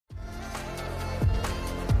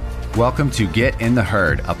Welcome to Get in the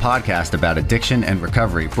Herd, a podcast about addiction and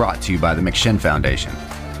recovery brought to you by the McShin Foundation.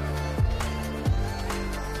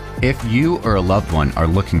 If you or a loved one are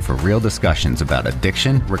looking for real discussions about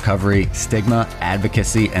addiction, recovery, stigma,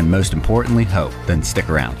 advocacy, and most importantly, hope, then stick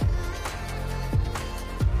around.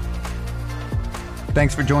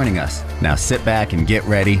 Thanks for joining us. Now sit back and get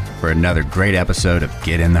ready for another great episode of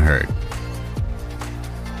Get in the Herd.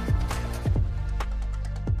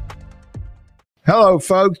 Hello,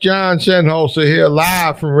 folks. John Shenholzer here,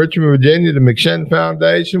 live from Richmond, Virginia, the McShin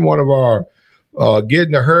Foundation, one of our Get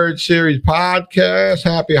in the Herd series podcasts.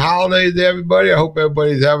 Happy holidays to everybody. I hope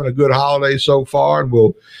everybody's having a good holiday so far and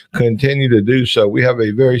will continue to do so. We have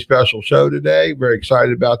a very special show today. Very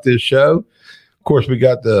excited about this show. Of course, we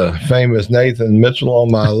got the famous Nathan Mitchell on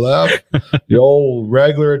my left, the old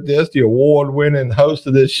regular at this, the award-winning host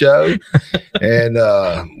of this show, and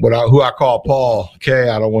who I call Paul K.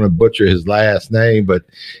 I don't want to butcher his last name, but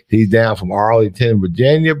he's down from Arlington,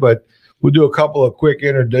 Virginia. But we'll do a couple of quick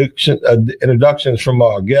introductions from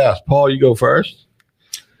our guests. Paul, you go first.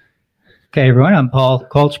 Okay, everyone. I'm Paul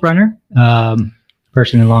Koltzbrunner,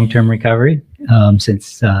 person in long-term recovery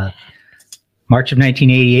since March of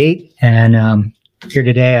 1988, and here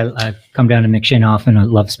today I've come down to McShin often. I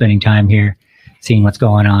love spending time here, seeing what's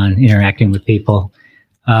going on, interacting with people.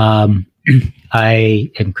 I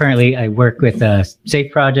work with a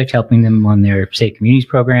SAFE project, helping them on their Safe Communities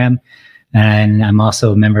program, and I'm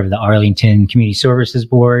also a member of the Arlington Community Services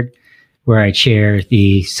Board, where I chair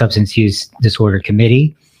the Substance Use Disorder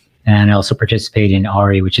Committee, and I also participate in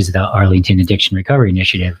ARI, which is the Arlington Addiction Recovery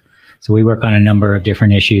Initiative. So we work on a number of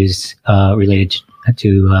different issues related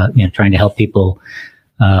to trying to help people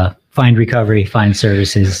find recovery, find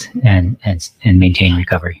services, and maintain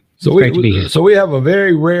recovery. So great to be here. So we have a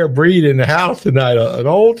very rare breed in the house tonight: an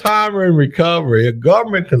old timer in recovery, a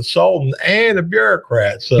government consultant, and a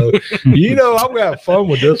bureaucrat. So I'm gonna have fun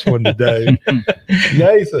with this one today.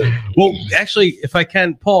 Nathan. Well, actually, if I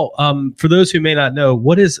can, Paul, for those who may not know,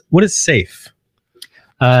 what is SAFE?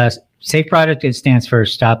 SAFE project, it stands for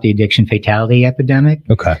Stop the Addiction Fatality Epidemic.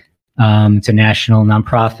 Okay. It's a national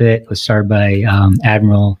nonprofit. It was started by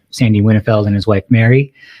Admiral Sandy Winnefeld and his wife,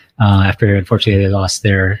 Mary, after, unfortunately, they lost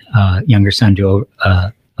their younger son to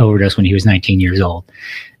overdose when he was 19 years old.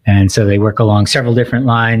 And so they work along several different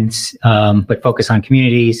lines, but focus on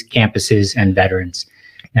communities, campuses, and veterans.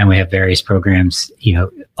 And we have various programs,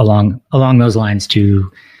 along those lines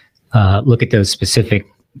to look at those specific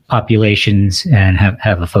populations and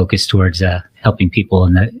have a focus towards helping people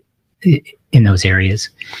in those areas.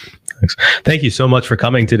 Thanks. Thank you so much for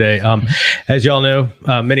coming today. As y'all know,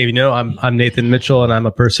 many of you know, I'm Nathan Mitchell, and I'm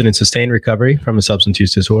a person in sustained recovery from a substance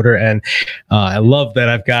use disorder. And I love that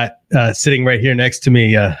I've got sitting right here next to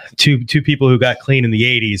me two people who got clean in the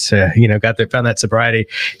 80s. Found that sobriety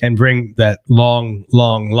and bring that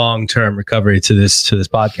long-term recovery to this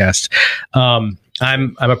podcast.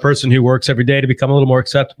 I'm a person who works every day to become a little more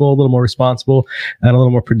acceptable, a little more responsible, and a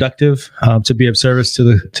little more productive to be of service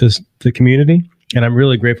to the community. And I'm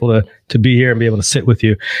really grateful to be here and be able to sit with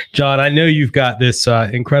you. John, I know you've got this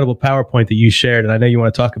incredible PowerPoint that you shared, and I know you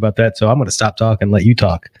want to talk about that, so I'm going to stop talking and let you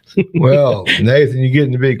talk. Well, Nathan, you're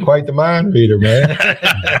getting to be quite the mind reader, man.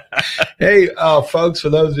 Hey, folks, for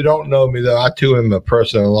those who don't know me, though, I too am a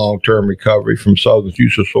person in long-term recovery from substance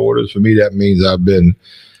use disorders. For me, that means I've been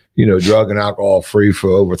drug and alcohol free for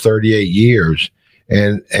over 38 years.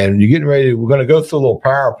 And you're getting ready. We're going to go through a little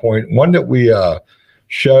PowerPoint. One that we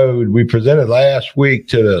we presented last week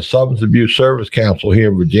to the Substance Abuse Service Council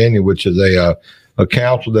here in Virginia, which is a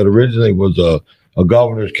council that originally was a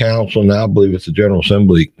governor's council. Now I believe it's a General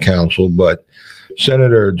Assembly council, but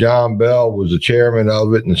Senator John Bell was the chairman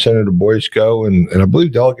of it, and Senator Boysko, and I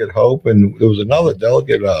believe Delegate Hope, and there was another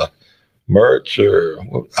delegate, Mertz, or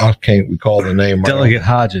I can't recall the name. Delegate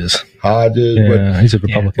Hodges. Yeah, but he's a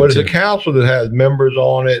Republican. But it's a council that has members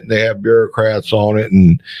on it, and they have bureaucrats on it,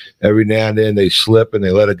 and every now and then they slip and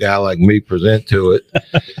they let a guy like me present to it.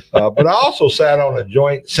 But I also sat on a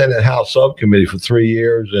joint Senate House subcommittee for 3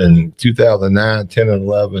 years in 2009, 10, and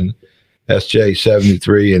 11, SJ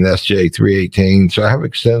 73 and SJ 318. So I have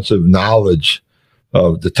extensive knowledge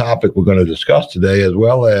of the topic we're going to discuss today, as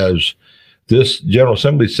well as this General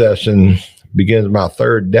Assembly session begins my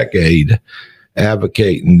third decade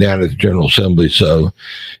advocating down at the General Assembly. So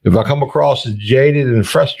if I come across as jaded and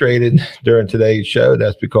frustrated during today's show,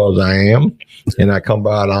 that's because I am, and I come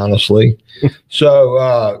by it honestly.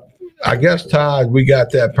 So I guess, Todd, we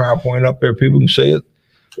got that PowerPoint up there. People can see it.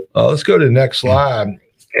 Let's go to the next slide.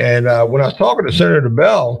 And when I was talking to Senator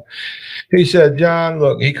Bell, he said, John,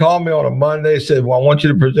 look, he called me on a Monday, said, well, I want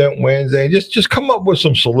you to present Wednesday. Just come up with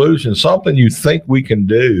some solutions, something you think we can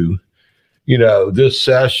do, this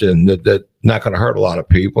session that not going to hurt a lot of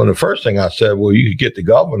people. And the first thing I said, well, you could get the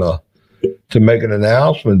governor to make an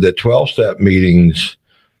announcement that 12-step meetings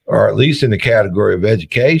are at least in the category of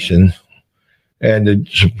education. And the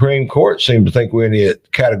Supreme Court seems to think we're in the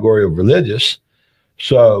category of religious.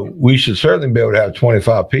 So we should certainly be able to have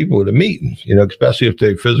 25 people at a meeting, especially if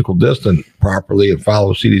they physical distance properly and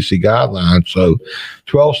follow CDC guidelines. So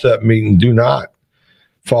 12-step meetings do not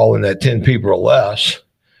fall in that 10 people or less.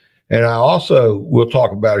 And I also, we'll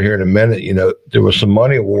talk about it here in a minute, there was some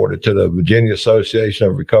money awarded to the Virginia Association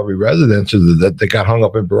of Recovery Residences that they got hung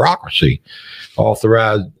up in bureaucracy.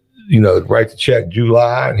 Authorized, write the check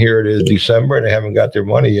July, and here it is December, and they haven't got their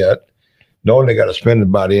money yet, knowing they got to spend it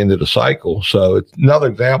by the end of the cycle. So it's another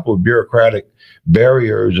example of bureaucratic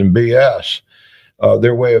barriers and BS,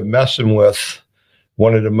 their way of messing with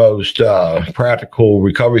one of the most practical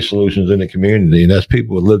recovery solutions in the community, and that's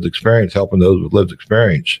people with lived experience helping those with lived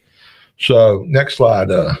experience. So next slide,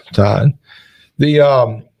 Todd.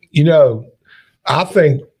 I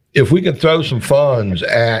think if we can throw some funds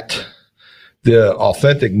at the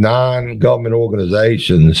authentic non-government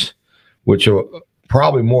organizations, which are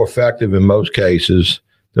probably more effective in most cases,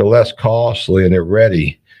 they're less costly and they're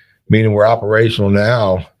ready, meaning we're operational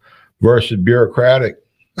now, versus bureaucratic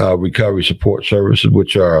recovery support services,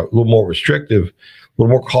 which are a little more restrictive, a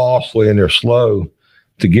little more costly, and they're slow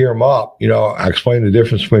to gear them up. I explained the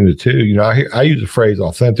difference between the two. I use the phrase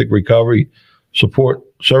authentic recovery support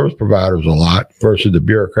service providers a lot versus the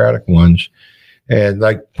bureaucratic ones. And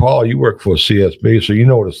like Paul, you work for CSB, so you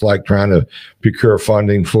know what it's like trying to procure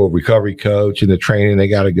funding for a recovery coach and the training they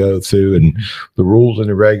got to go through and the rules and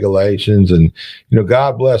the regulations. And,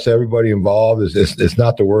 God bless everybody involved. It's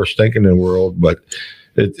not the worst thinking in the world, but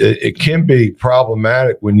it can be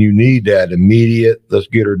problematic when you need that immediate, let's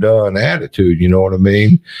get her done attitude. You know what I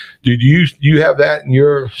mean? Do you have that in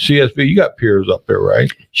your CSB? You got peers up there,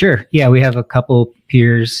 right? Sure. Yeah, we have a couple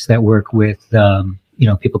peers that work with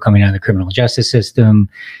people coming out of the criminal justice system,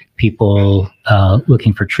 people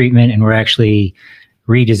looking for treatment, and we're actually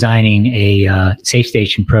redesigning a safe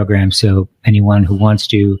station program. So anyone who wants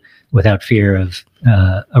to, without fear of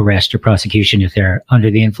arrest or prosecution, if they're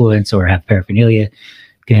under the influence or have paraphernalia,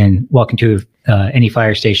 can walk into any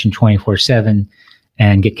fire station 24/7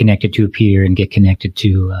 and get connected to a peer and get connected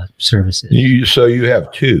to services. So you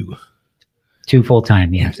have two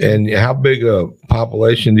full-time, yes. And how big a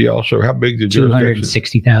population do y'all serve? How big the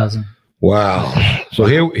 260,000. Wow. So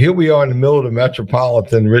here we are in the middle of the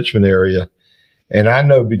metropolitan Richmond area. And I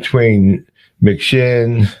know between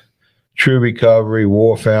McShin, True Recovery,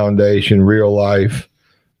 War Foundation, Real Life,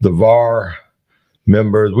 the VAR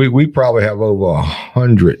members, we probably have over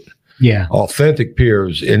 100 authentic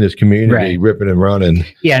peers in this community, right, ripping and running.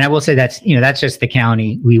 Yeah, and I will say that's just the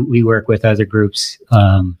county. We work with other groups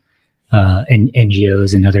and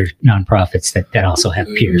NGOs and other nonprofits that also have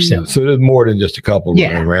peers. So there's more than just a couple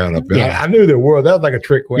running around up there. Yeah. I knew there were. That was like a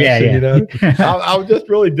trick question, I was just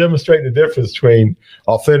really demonstrating the difference between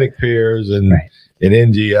authentic peers and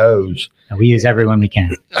NGOs. We use everyone we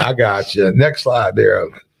can. I got you. Next slide there,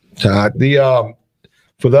 Todd.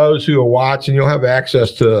 For those who are watching, you'll have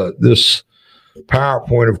access to this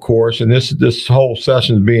PowerPoint, of course, and this whole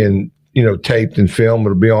session is being taped and filmed.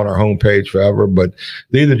 It'll be on our homepage forever, but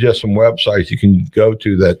these are just some websites you can go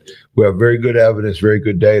to that we have very good evidence, very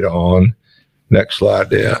good data on. Next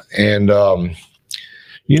slide there. And, and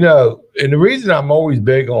the reason I'm always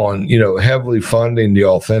big on, heavily funding the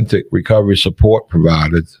authentic recovery support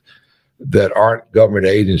providers that aren't government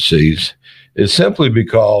agencies is simply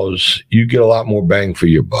because you get a lot more bang for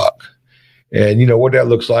your buck. And what that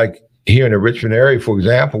looks like here in the Richmond area, for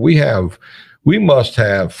example, we must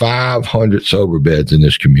have 500 sober beds in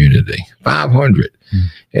this community, 500.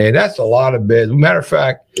 And that's a lot of beds. Matter of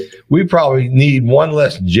fact, we probably need one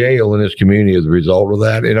less jail in this community as a result of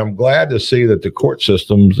that. And I'm glad to see that the court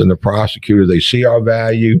systems and the prosecutors, they see our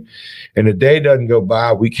value. And the day doesn't go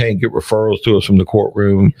by, we can't get referrals to us from the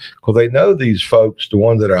courtroom because they know these folks, the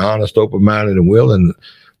ones that are honest, open-minded, and willing,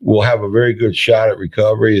 will have a very good shot at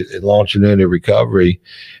recovery, at launching into recovery.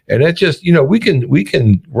 And it just, we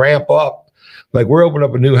can ramp up. Like we're opening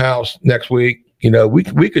up a new house next week.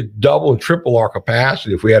 We could double and triple our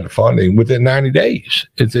capacity if we had the funding within 90 days.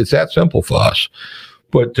 It's that simple for us.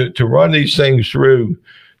 But to run these things through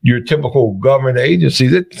your typical government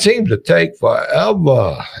agencies, it seems to take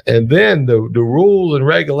forever. And then the rules and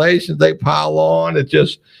regulations, they pile on.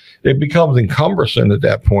 It becomes encumbersome at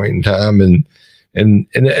that point in time. And And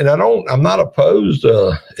I'm not opposed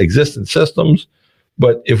to existing systems,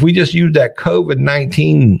 but if we just use that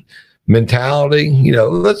COVID-19 mentality,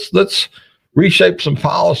 let's reshape some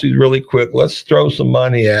policies really quick. Let's throw some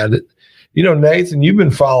money at it. Nathan, you've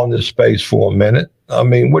been following this space for a minute. I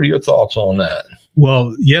mean, what are your thoughts on that?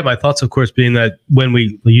 Well, yeah, my thoughts, of course, being that when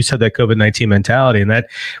you said that COVID-19 mentality, and that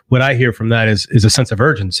what I hear from that is a sense of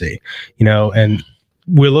urgency, and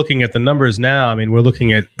we're looking at the numbers now. I mean, we're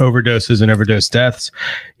looking at overdoses and overdose deaths,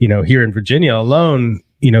 here in Virginia alone,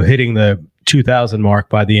 hitting the 2,000 mark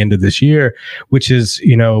by the end of this year, which is,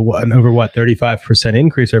 an over 35%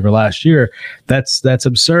 increase over last year. That's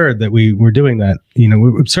absurd that we're doing that.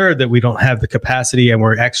 We're absurd that we don't have the capacity, and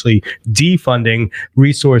we're actually defunding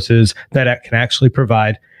resources that can actually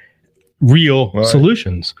provide real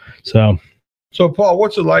solutions. So Paul,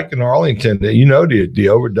 what's it like in Arlington? The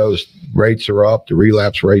overdose rates are up, the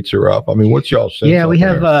relapse rates are up. I mean, what's y'all sense? Yeah, we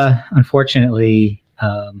have, unfortunately,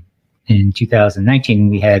 in 2019,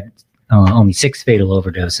 we had only 6 fatal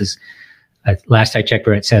overdoses. Last I checked,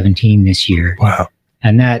 we're at 17 this year. Wow.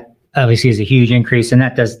 And that obviously is a huge increase. And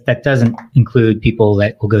that doesn't include people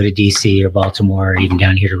that will go to DC or Baltimore or even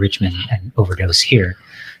down here to Richmond and overdose here.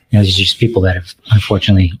 These are just people that have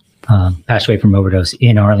unfortunately passed away from overdose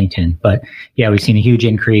in Arlington. But yeah, we've seen a huge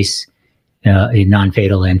increase in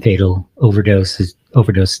non-fatal and fatal overdose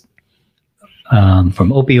from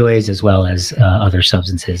opioids, as well as other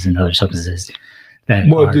substances that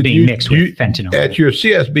are being mixed with fentanyl. At your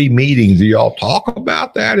CSB meetings, do y'all talk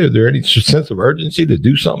about that? Is there any sense of urgency to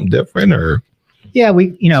do something different? Or yeah,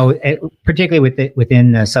 we particularly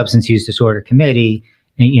within the Substance Use Disorder Committee,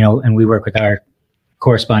 and we work with our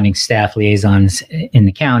corresponding staff liaisons in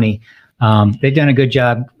the county. They've done a good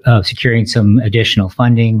job of securing some additional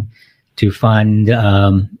funding to fund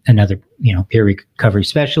another peer recovery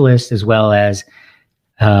specialist, as well as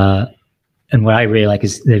and what I really like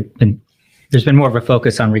is there's been more of a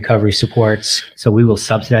focus on recovery supports. So we will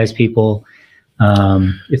subsidize people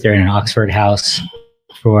if they're in an Oxford house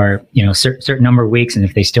for certain number of weeks, and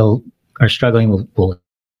if they still are struggling, we'll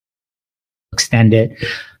extend it.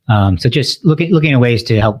 So just looking at ways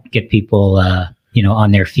to help get people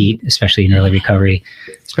on their feet, especially in early recovery,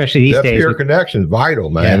 especially these days. Peer connection is vital,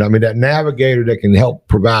 man. Yeah. I mean, that navigator that can help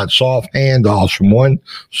provide soft handoffs from one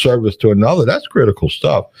service to another, that's critical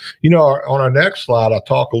stuff. On our next slide, I'll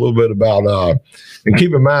talk a little bit about, and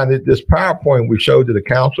keep in mind that this PowerPoint we showed to the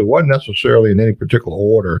council wasn't necessarily in any particular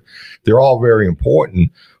order. They're all very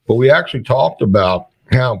important, but we actually talked about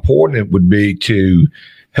how important it would be to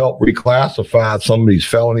help reclassify some of these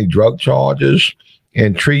felony drug charges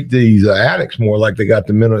and treat these addicts more like they got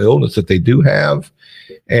the mental illness that they do have.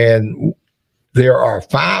 And there are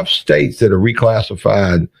 5 states that are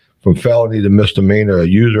reclassified from felony to misdemeanor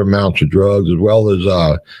user amounts of drugs, as well as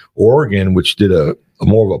Oregon, which did a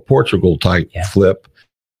more of a Portugal type flip.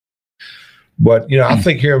 But, I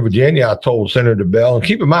think here in Virginia, I told Senator Bell, and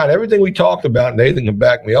keep in mind, everything we talked about, Nathan can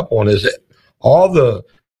back me up on, is that all the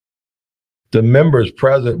members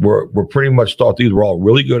present were pretty much thought these were all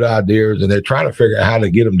really good ideas, and they're trying to figure out how to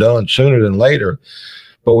get them done sooner than later.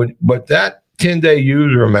 But that 10-day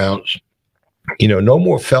user amounts, no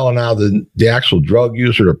more felon out than the actual drug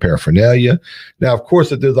use or the paraphernalia. Now, of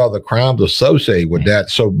course, if there's other crimes associated with that,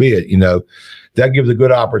 so be it. That gives a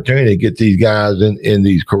good opportunity to get these guys in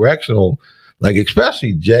these correctional, like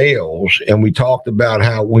especially jails. And we talked about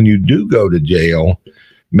how when you do go to jail,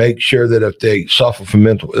 make sure that if they suffer from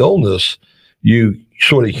mental illness, you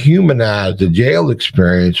sort of humanize the jail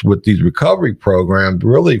experience with these recovery programs,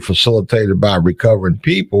 really facilitated by recovering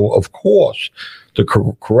people. Of course, the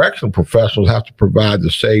correctional professionals have to provide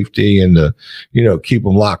the safety and the, keep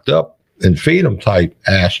them locked up and feed them type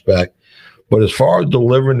aspect. But as far as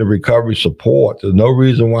delivering the recovery support, there's no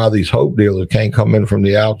reason why these hope dealers can't come in from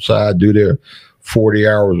the outside, do their 40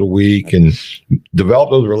 hours a week and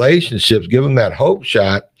develop those relationships, give them that hope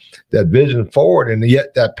shot, that vision forward, and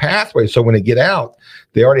yet that pathway. So when they get out,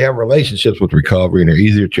 they already have relationships with recovery and they're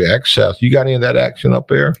easier to access. You got any of that action up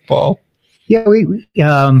there, Paul? Yeah,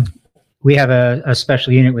 we have a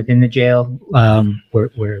special unit within the jail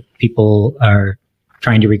where people are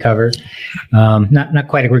trying to recover. Not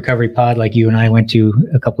quite a recovery pod like you and I went to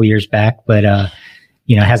a couple years back, but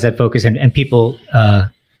has that focus, and people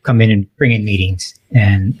come in and bring in meetings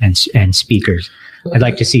and speakers. I'd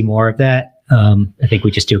like to see more of that. I think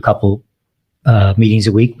we just do a couple meetings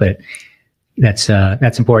a week, but that's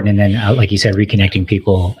important. And then, like you said, reconnecting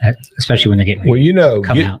people, especially when they're getting ready to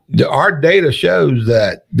come out. Our data shows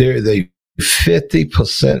that there's a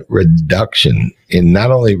 50% reduction in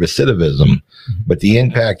not only recidivism, but the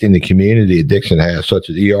impact in the community addiction has, such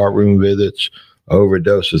as ER room visits,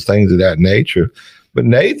 overdoses, things of that nature. But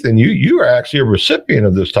Nathan, you are actually a recipient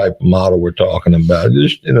of this type of model we're talking about.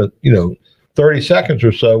 Just in a 30 seconds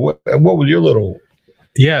or so. What was your little?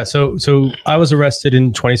 Yeah, so I was arrested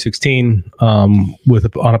in 2016 on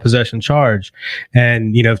a possession charge,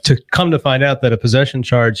 and to come to find out that a possession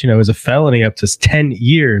charge is a felony up to 10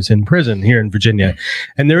 years in prison here in Virginia,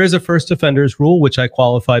 and there is a first offenders rule which I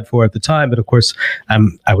qualified for at the time, but of course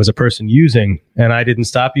I was a person using, and I didn't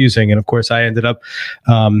stop using, and of course I ended up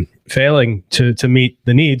failing to meet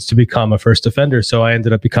the needs to become a first offender, so I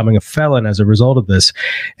ended up becoming a felon as a result of this,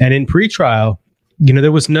 and in pretrial.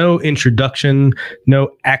 There was no introduction,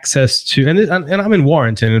 no access to, and I'm in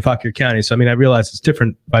Warrenton in Fauquier County. So, I realize it's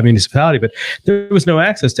different by municipality, but there was no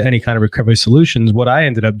access to any kind of recovery solutions. What I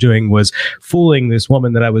ended up doing was fooling this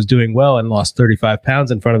woman that I was doing well and lost 35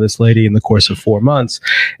 pounds in front of this lady in the course of 4 months.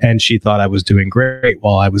 And she thought I was doing great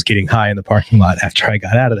while I was getting high in the parking lot after I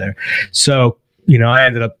got out of there. So, I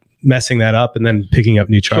ended up messing that up and then picking up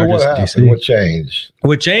new charges. So what happened? What changed?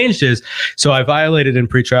 What changed is, so I violated in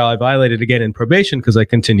pretrial. I violated again in probation because I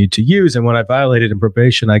continued to use. And when I violated in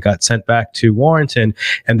probation, I got sent back to Warrenton.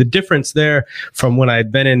 And the difference there from when I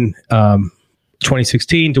had been in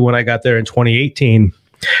 2016 to when I got there in 2018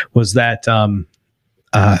 was that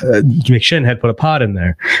McShin had put a pod in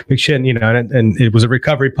there. McShin, and it was a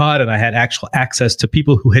recovery pod, and I had actual access to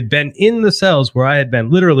people who had been in the cells where I had been,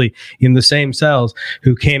 literally in the same cells,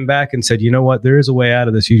 who came back and said, you know what, there is a way out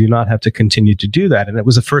of this. You do not have to continue to do that. And it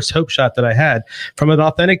was the first hope shot that I had from an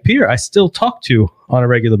authentic peer I still talk to on a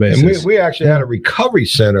regular basis. And we actually had a recovery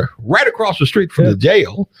center right across the street from the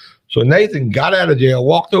jail. So Nathan got out of jail,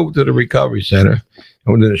 walked over to the recovery center,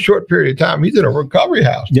 and within a short period of time, he's in a recovery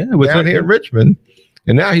house down here in Richmond.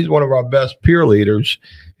 And now he's one of our best peer leaders.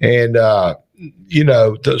 And,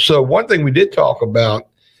 so one thing we did talk about,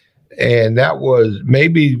 and that was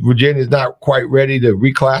maybe Virginia's not quite ready to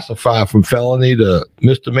reclassify from felony to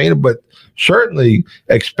misdemeanor, but certainly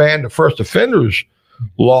expand the first offenders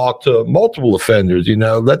law to multiple offenders.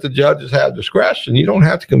 Let the judges have discretion. You don't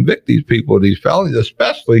have to convict these people of these felonies,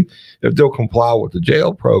 especially if they'll comply with the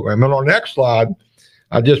jail program. And on the next slide,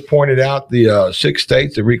 I just pointed out the 6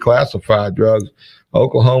 states that reclassified drugs: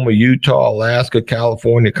 Oklahoma, Utah, Alaska,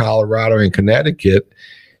 California, Colorado, and Connecticut.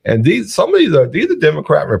 And these are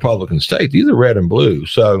Democrat and Republican states. These are red and blue.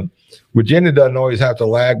 So Virginia doesn't always have to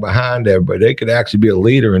lag behind everybody. They could actually be a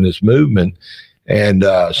leader in this movement. And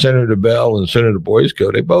Senator Bell and Senator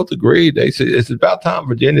Boysko, they both agreed. They said it's about time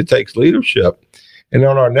Virginia takes leadership. And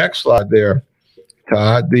on our next slide there,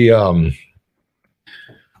 Todd,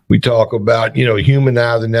 we talk about,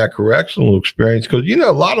 humanizing that correctional experience, because,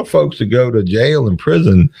 a lot of folks that go to jail and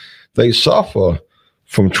prison, they suffer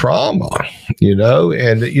from trauma,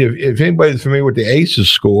 and if anybody's familiar with the ACEs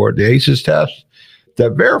score, the ACEs test,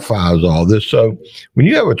 that verifies all this. So when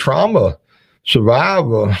you have a trauma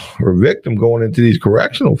survivor or victim going into these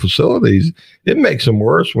correctional facilities, it makes them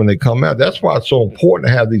worse when they come out. That's why it's so important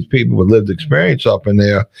to have these people with lived experience up in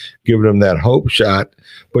there, giving them that hope shot.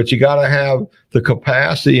 But you got to have the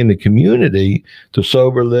capacity in the community, to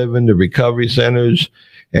sober living, the recovery centers.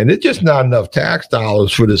 And it's just not enough tax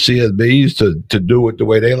dollars for the CSBs to do it the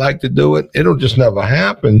way they like to do it. It'll just never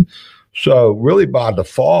happen. So really, by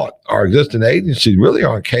default, our existing agencies really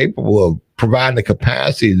aren't capable of providing the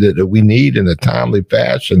capacity that we need in a timely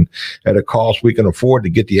fashion at a cost we can afford to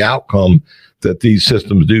get the outcome that these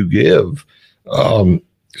systems do give. And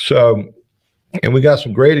we got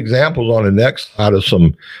some great examples on the next slide of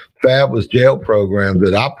some fabulous jail programs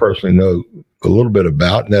that I personally know a little bit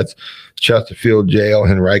about, and that's Chesterfield Jail,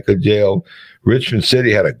 Henrico Jail. Richmond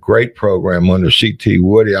City had a great program under C.T.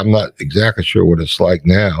 Woody. I'm not exactly sure what it's like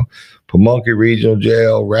now. Pamunkey Regional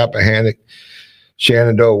Jail, Rappahannock,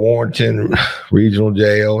 Shenandoah, Warrenton Regional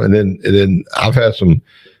Jail, and then I've had some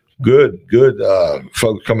good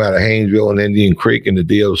folks come out of Haynesville and Indian Creek in the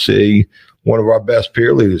DOC. One of our best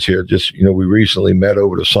peer leaders here, we recently met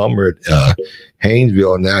over the summer at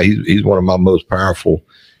Haynesville, and now he's one of my most powerful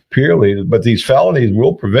peer leaders. But these felonies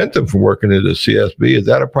will prevent them from working at the CSB. Is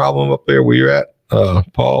that a problem up there where you're at,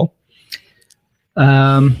 Paul?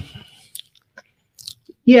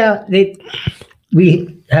 Yeah,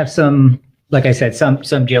 we have some, like I said,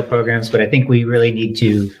 some jail programs, but I think we really need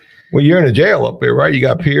to. Well, you're in a jail up there, right? You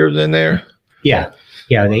got peers in there? Yeah.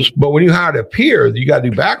 But when you hire a peer, you got to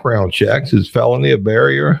do background checks. Is felony a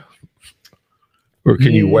barrier? Or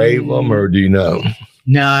can you waive them, or do you know?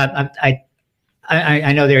 No,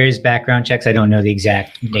 I know there is background checks. I don't know the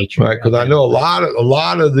exact nature. Right, because I know a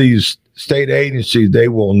lot of these state agencies, they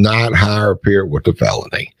will not hire a peer with a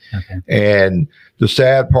felony. Okay. And the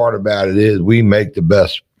sad part about it is we make the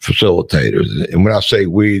best facilitators. And when I say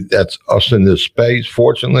we, that's us in this space.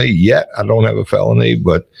 Fortunately, yet I don't have a felony,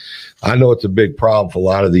 but I know it's a big problem for a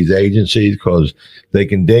lot of these agencies because they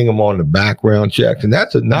can ding them on the background checks. And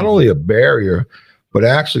that's not only a barrier, but I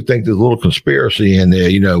actually think there's a little conspiracy in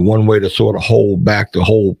there, one way to sort of hold back the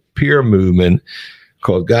whole peer movement,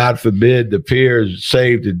 because God forbid the peers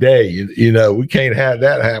save the day. We can't have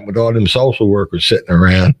that happen with all them social workers sitting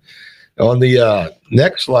around. On the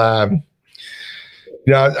next slide,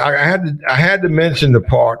 I had to mention the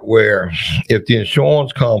part where if the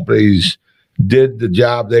insurance companies did the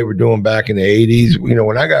job they were doing back in the 80s,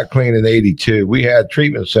 when I got clean in 82, we had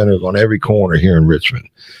treatment centers on every corner here in Richmond.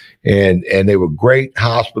 And they were great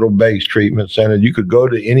hospital-based treatment centers. You could go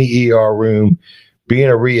to any ER room, be in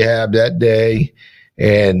a rehab that day.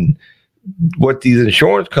 And what these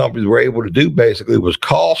insurance companies were able to do basically was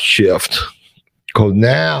cost shift, because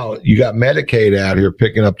now you got Medicaid out here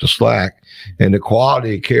picking up the slack, and the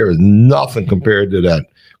quality of care is nothing compared to that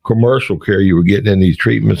commercial care you were getting in these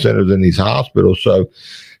treatment centers and these hospitals. So,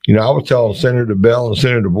 I was telling Senator Bell and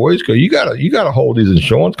Senator Boysko, you gotta hold these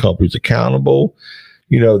insurance companies accountable.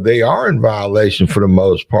 They are in violation for the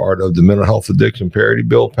most part of the Mental Health Addiction Parity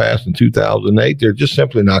Bill passed in 2008. They're just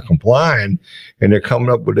simply not complying, and they're coming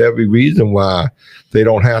up with every reason why they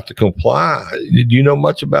don't have to comply. Do you know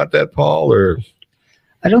much about that, Paul? Or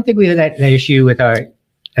I don't think we have that issue with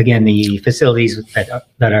the facilities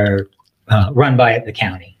that are run by the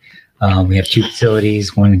county. We have 2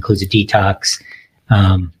 facilities. One includes a detox,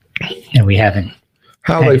 and we haven't.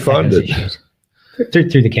 How are they funded? Through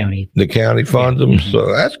the county. The county funds them,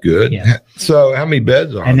 so that's good. Yeah. So how many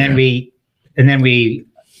beds are and there? then we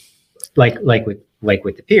like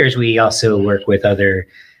with the peers, we also work with other,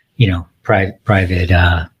 private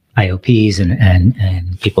IOPs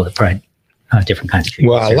and people that provide different kinds of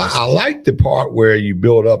treatment. Well, I like the part where you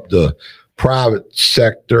build up the private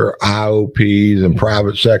sector IOPs and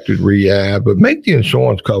private sector rehab, but make the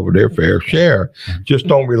insurance cover their fair share. Mm-hmm. Just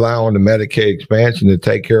don't rely on the Medicaid expansion to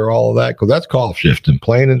take care of all of that, because that's cost shifting,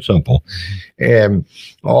 plain and simple. Mm-hmm. And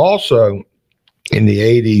also in the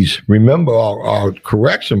 80s, remember our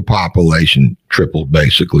correction population tripled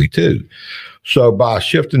basically too. So by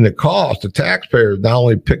shifting the cost, the taxpayers not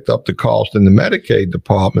only picked up the cost in the Medicaid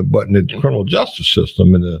department, but in the criminal justice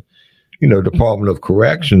system and the Department of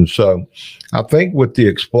Corrections. So I think with the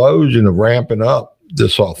explosion of ramping up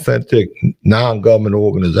this authentic non-government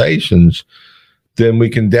organizations, then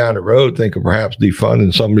we can down the road think of perhaps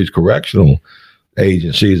defunding some of these correctional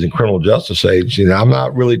agencies and criminal justice agencies. And I'm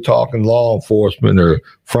not really talking law enforcement or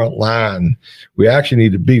front line. We actually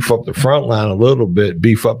need to beef up the front line a little bit,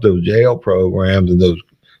 beef up those jail programs and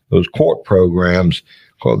those court programs.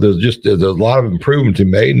 Well, there's a lot of improvement to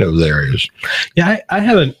be made in those areas. Yeah, I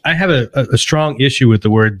have a strong issue with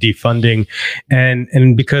the word defunding,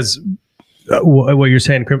 and because what you're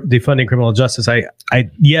saying, defunding criminal justice,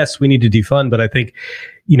 yes, we need to defund, but I think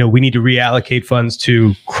we need to reallocate funds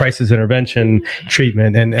to crisis intervention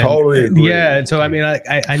treatment and totally agree. Yeah, and so I mean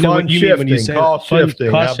I know what you mean when you say cost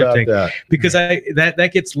shifting. How about that? Because that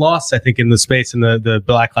gets lost, I think, in the space in the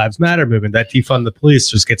Black Lives Matter movement. That defund the police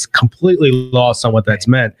just gets completely lost on what that's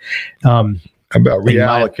meant. How about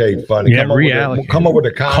reallocate funding? Yeah, come up with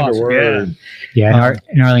a kind of word. Yeah,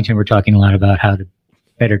 in Arlington, we're talking a lot about how to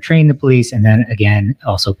better train the police, and then again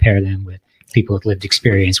also pair them with people with lived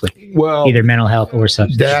experience with either mental health or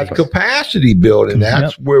substance that's abuse. Capacity building.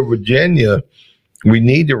 That's where Virginia, we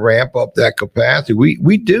need to ramp up that capacity.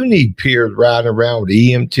 We do need peers riding around with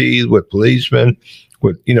EMTs, with policemen,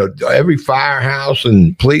 with every firehouse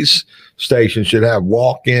and police station should have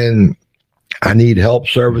walk-in I need help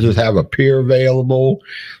services, have a peer available,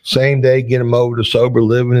 same day, get them over to sober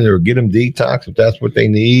living or get them detox if that's what they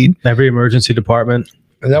need. Every emergency department.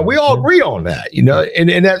 And now we all agree on that, and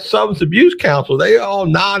that substance abuse council, they all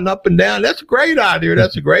nodding up and down. That's a great idea.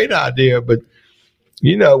 That's a great idea. But,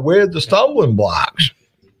 where's the stumbling blocks?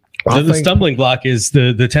 The stumbling block is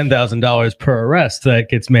the $10,000 per arrest that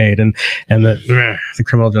gets made, and the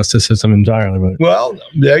criminal justice system entirely. But well,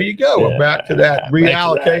 there you go. Yeah. We're back to that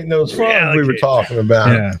reallocating those funds we were talking about.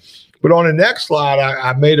 Yeah. But on the next slide,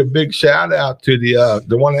 I made a big shout out to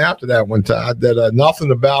the one after that one, Todd, that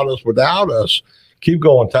nothing about us without us. Keep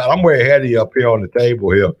going, Todd. I'm way ahead of you up here on the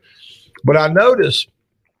table here. But I noticed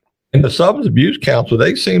in the Substance Abuse Council,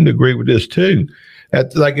 they seem to agree with this too.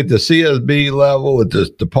 At the CSB level, at the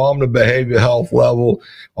Department of Behavioral Health level,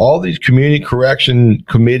 all these community correction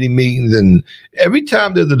committee meetings, and every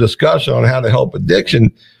time there's a discussion on how to help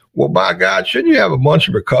addiction, Well, by God, shouldn't you have a bunch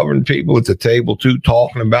of recovering people at the table too,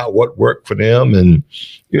 talking about what worked for them? And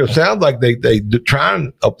it sounds like they're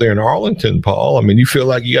trying up there in Arlington, Paul. I mean, you feel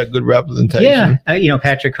like you got good representation. Yeah,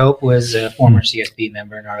 Patrick Hope was a former CSB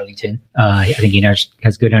member in Arlington. I think he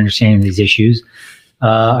has good understanding of these issues.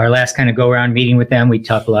 Our last kind of go-around meeting with them, we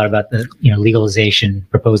talked a lot about the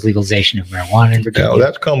proposed legalization of marijuana in Virginia. Yeah,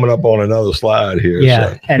 that's coming up on another slide here.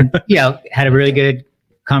 Yeah, so. And had a really good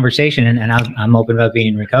conversation, and I'm open about being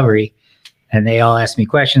in recovery. And they all asked me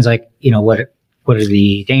questions like, what are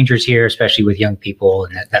the dangers here, especially with young people,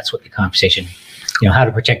 and that's what the conversation, how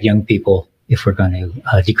to protect young people if we're going to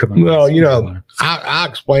decriminalize. Well, I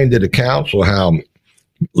explained to the council how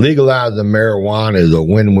legalizing marijuana is a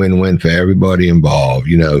win-win-win for everybody involved,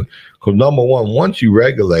 because number one, once you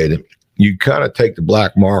regulate it, you kind of take the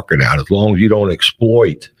black market out, as long as you don't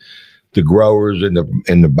exploit the growers and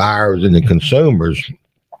the buyers and the consumers.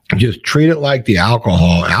 Just treat it like the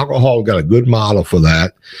alcohol. Alcohol got a good model for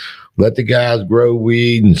that. Let the guys grow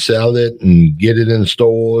weed and sell it and get it in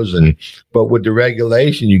stores. But with the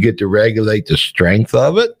regulation, you get to regulate the strength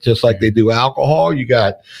of it, just like they do alcohol. You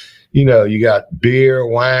got beer,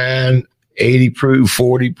 wine, 80 proof,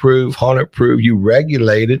 40 proof, 100 proof. You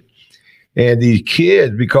regulate it. And these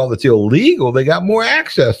kids, because it's illegal, they got more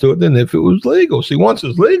access to it than if it was legal. See, once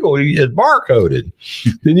it's legal, it's barcoded.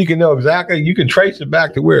 Then you can know exactly, you can trace it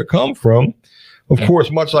back to where it comes from. Of course,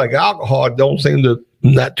 much like alcohol,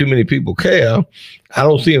 not too many people care. I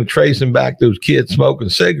don't see them tracing back those kids smoking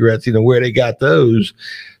cigarettes, where they got those.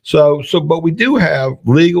 But we do have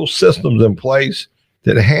legal systems in place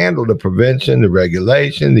that handle the prevention, the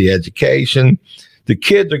regulation, the education. The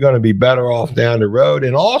kids are going to be better off down the road.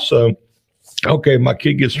 And also, okay, my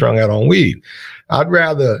kid gets strung out on weed. I'd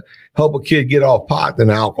rather help a kid get off pot than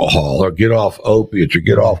alcohol, or get off opiates, or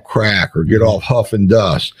get off crack, or get off huff and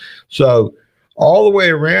dust. So all the way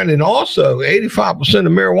around. And also 85%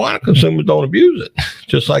 of marijuana consumers don't abuse it,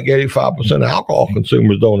 just like 85% of alcohol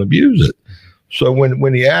consumers don't abuse it. So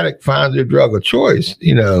when the addict finds their drug of choice,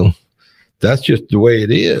 that's just the way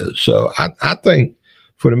it is. So I think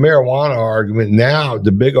for the marijuana argument, now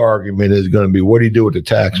the big argument is going to be, what do you do with the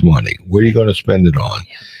tax money? What are you going to spend it on?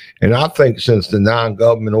 And I think since the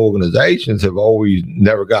non-government organizations have always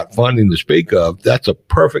never got funding to speak of, that's a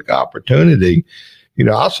perfect opportunity.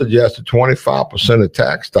 I suggest that 25% of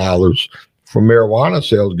tax dollars for marijuana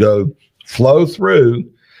sales flow through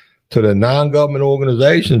to the non-government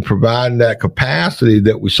organizations, providing that capacity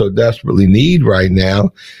that we so desperately need right now,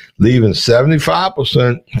 leaving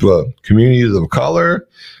 75% for communities of color,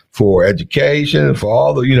 for education, for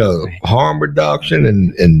all the, harm reduction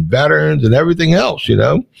and veterans and everything else,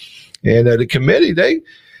 And the committee, they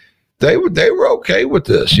were okay with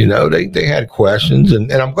this, they had questions.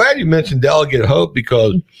 And I'm glad you mentioned Delegate Hope,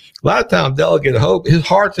 because a lot of times Delegate Hope, his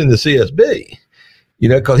heart's in the CSB.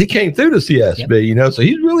 Because he came through the CSB, so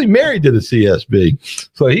he's really married to the CSB.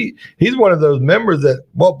 So he's one of those members that,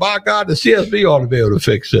 well, by God, the CSB ought to be able to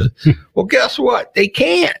fix it. Well, guess what? They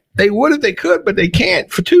can't. They would if they could, but they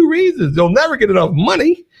can't for two reasons. They'll never get enough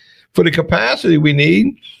money for the capacity we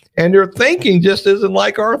need, and their thinking just isn't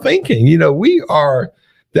like our thinking. We are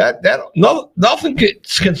nothing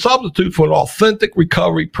can substitute for an authentic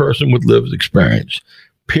recovery person with lived experience.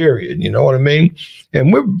 Period. You know what I mean?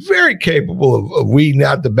 And we're very capable of weeding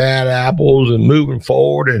out the bad apples and moving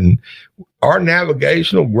forward. And our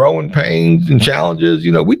navigational growing pains and challenges,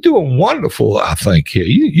 we're doing wonderful, I think, here.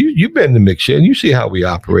 You've been to McShin. You see how we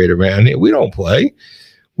operate around here. We don't play.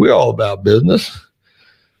 We're all about business.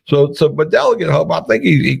 But Delegate Hope, I think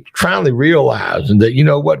he finally realized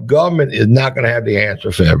that, government is not going to have the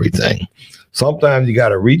answer for everything. Sometimes you got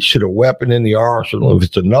to reach to the weapon in the arsenal. If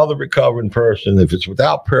it's another recovering person, if it's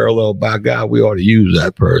without parallel, by God, we ought to use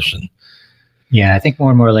that person. Yeah, I think more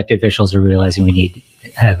and more elected officials are realizing we need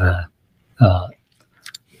to have a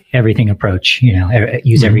everything approach,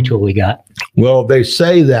 use every tool we got. Well, they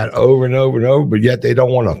say that over and over and over, but yet they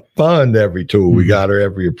don't want to fund every tool we got or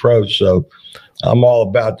every approach. So I'm all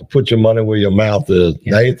about to put your money where your mouth is.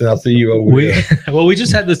 Yeah. Nathan, I see you over there. Well, we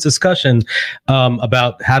just had this discussion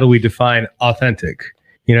about how do we define authentic.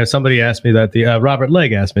 Somebody asked me that, Robert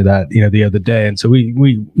Legg asked me that, the other day. And so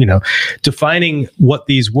we defining what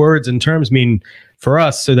these words and terms mean for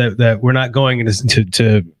us, so that we're not going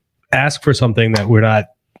to ask for something that we're not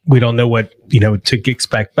we don't know what, to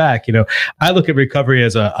expect back. I look at recovery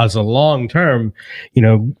as a long-term,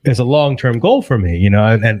 as a long-term goal for me,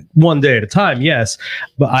 and one day at a time. Yes.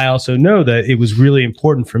 But I also know that it was really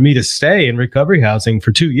important for me to stay in recovery housing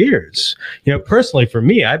for 2 years. Personally for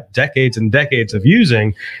me, I have decades and decades of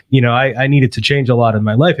using, I needed to change a lot in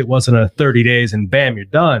my life. It wasn't a 30 days and bam, you're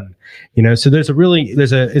done. So there's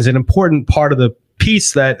an important part of the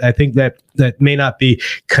piece that I think that may not be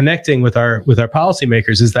connecting with our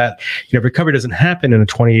policymakers is that recovery doesn't happen in a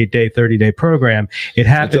 28-day, 30-day program. It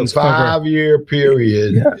happens it's a 5-year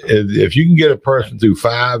period. Yeah. If you can get a person through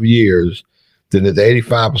 5 years, then there's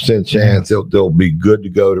 85% chance they'll be good to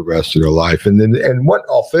go the rest of their life. And what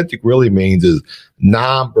authentic really means is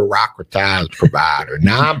non-bureaucratized provider,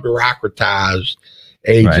 non-bureaucratized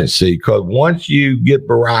agency. Because once you get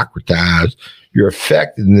bureaucratized, your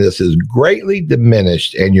effectiveness is greatly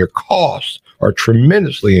diminished and your costs are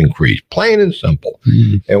tremendously increased, plain and simple.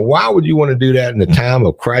 Mm-hmm. And why would you want to do that in a time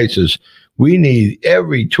of crisis? We need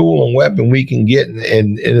every tool and weapon we can get.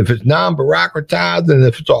 And if it's non-bureaucratized and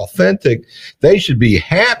if it's authentic, they should be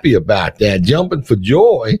happy about that, jumping for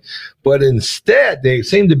joy. But instead, they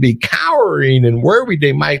seem to be cowering and worried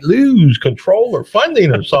they might lose control or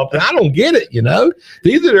funding or something. I don't get it,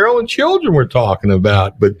 These are their own children we're talking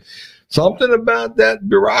about. But something about that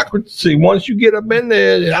bureaucracy, once you get up in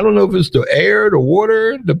there, I don't know if it's the air, the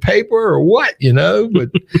water, the paper, or what,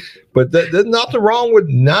 but there's nothing wrong with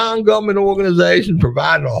non-government organizations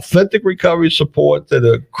providing authentic recovery support that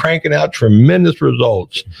are cranking out tremendous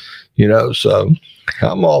results, so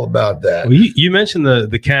I'm all about that. Well, you mentioned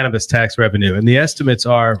the cannabis tax revenue, and the estimates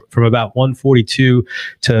are from about 142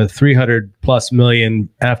 to 300 plus million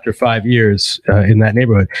after 5 years in that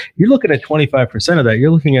neighborhood. You're looking at 25% of that.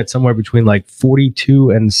 You're looking at somewhere between like 42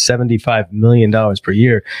 and 75 million dollars per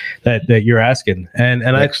year that you're asking. And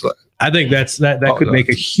I think that could make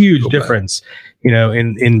a huge difference,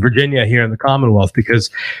 in Virginia here in the Commonwealth, because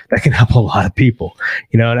that can help a lot of people,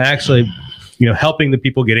 and actually, helping the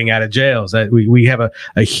people getting out of jails. That we have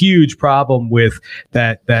a huge problem with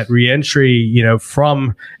that reentry,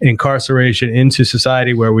 from incarceration into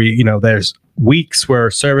society, where there's weeks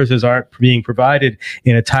where services aren't being provided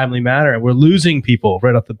in a timely manner, and we're losing people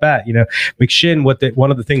right off the bat. McShin,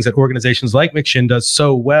 one of the things that organizations like McShin does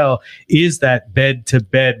so well is that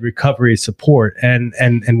bed-to-bed recovery support,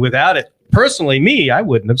 and without it, personally, I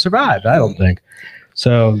wouldn't have survived. I don't think.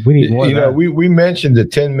 So we need more. We mentioned the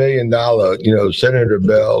 $10 million, Senator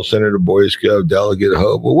Bell, Senator Boysko, Delegate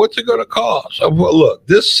Hope. Well, what's it going to cost? Well, look,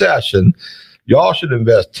 this session, y'all should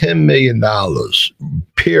invest $10 million,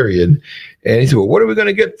 period. And he said, well, what are we going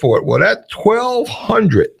to get for it? Well, that's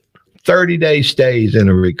 1,200 30-day stays in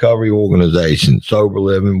a recovery organization, sober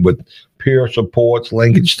living, with peer supports,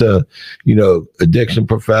 linkage to, addiction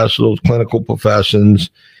professionals, clinical professions.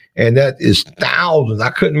 And that is thousands. I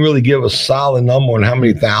couldn't really give a solid number on how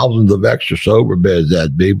many thousands of extra sober beds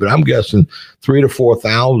that'd be, but I'm guessing 3,000 to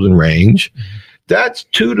 4,000 range. That's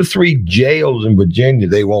 2 to 3 jails in Virginia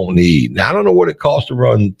they won't need. Now, I don't know what it costs to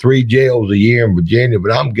run 3 jails a year in Virginia,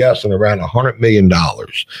 but I'm guessing around $100 million.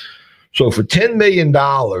 So for $10 million,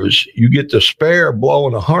 you get to spare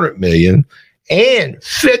blowing $100 million, and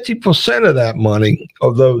 50% of that money,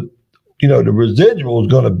 although, the residual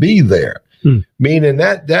is going to be there. Meaning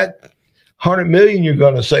that $100 million, you're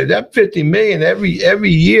going to say that $50 million every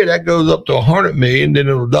year, that goes up to $100 million, then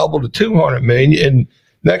it'll double to $200 million. And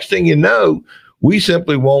next thing you know, we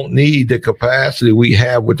simply won't need the capacity we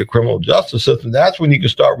have with the criminal justice system. That's when you can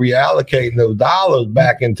start reallocating those dollars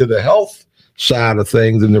back into the health side of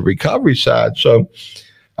things and the recovery side. So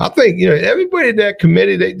I think, everybody in that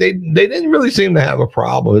committee, they didn't really seem to have a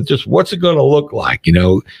problem. It's just, what's it going to look like?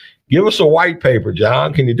 Give us a white paper,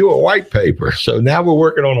 John. Can you do a white paper? So now we're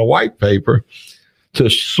working on a white paper to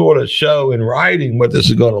sort of show in writing what this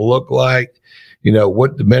is going to look like,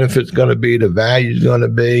 what the benefit's going to be, the value's going to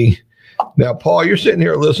be. Now, Paul, you're sitting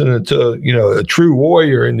here listening to, a true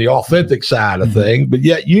warrior in the authentic side of things, but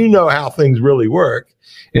yet how things really work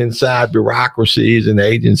inside bureaucracies and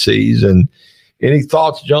agencies. And any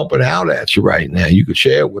thoughts jumping out at you right now you could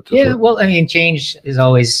share with us? Yeah, well, change is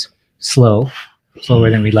always slower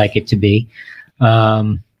than we'd like it to be.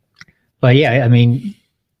 But yeah,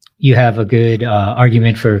 you have a good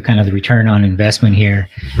argument for kind of the return on investment here.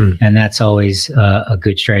 And that's always a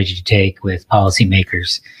good strategy to take with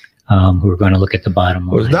policymakers. who are going to look at the bottom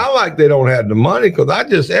line. Well, it's not like they don't have the money,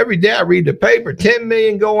 because every day I read the paper, 10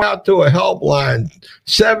 million going out to a helpline,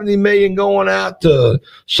 70 million going out to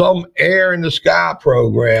some air in the sky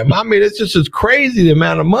program. I mean, it's crazy the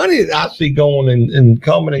amount of money that I see going and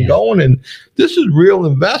coming and going. And this is real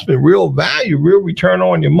investment, real value, real return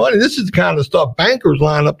on your money. This is the kind of stuff bankers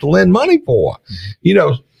line up to lend money for.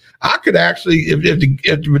 I could actually,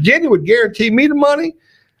 if Virginia would guarantee me the money,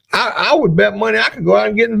 I would bet money I could go out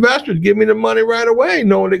and get investors to give me the money right away,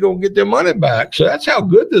 knowing they're going to get their money back. So that's how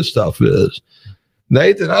good this stuff is.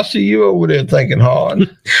 Nathan, I see you over there thinking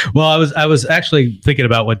hard. Well, I was actually thinking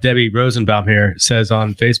about what Debbie Rosenbaum here says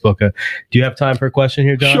on Facebook. Do you have time for a question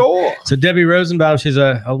here, John? Sure. So Debbie Rosenbaum, she's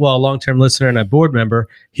a long-term listener and a board member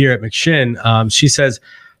here at McShin. She says,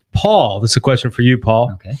 Paul, this is a question for you,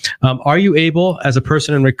 Paul. Okay. Are you able, as a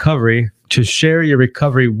person in recovery, to share your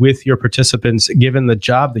recovery with your participants, given the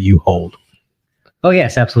job that you hold? Oh,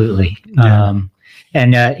 yes, absolutely. Yeah.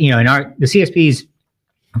 And the CSBs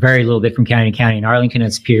vary a little bit from county to county. In Arlington,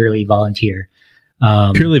 it's purely volunteer.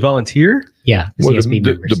 Purely volunteer? Yeah, the Well, CSB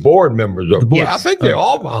members. the board members are. Yes. I think they're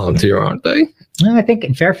all volunteer, aren't they? I think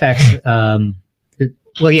in Fairfax, the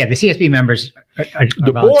CSB members are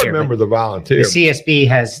The board volunteer, but members are volunteer. the CSB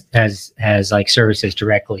has like services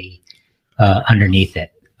directly underneath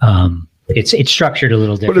it. It's structured a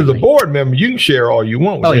little But differently. as a board member, you can share all you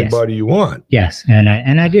want with Oh, yes. anybody you want. Yes, and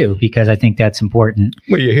I do, because I think that's important.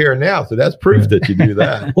 Well, you're here now, so that's proof that you do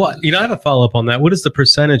that. Well, I have a follow-up on that. What is the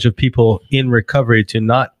percentage of people in recovery to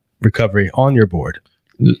not recovery on your board?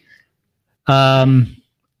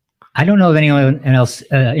 I don't know of anyone else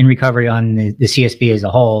in recovery on the CSB as a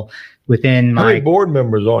whole. Within How many my board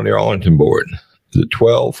members on the Arlington board? Is it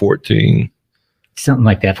 12, 14? something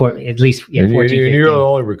like that, for at least 14, And you're 15. the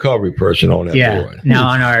only recovery person on that board. Now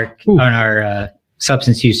on our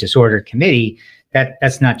substance use disorder committee,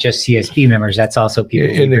 that's not just CSB members. That's also people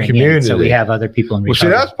In we the bring So we community. have other people in Well, see,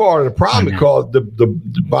 recovery. that's part of the problem, because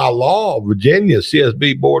by law, Virginia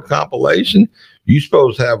CSB board compilation, you're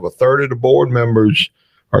supposed to have a third of the board members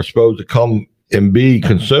are supposed to come and be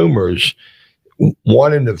consumers,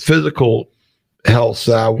 one in the physical health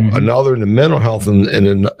side, another in the mental health, and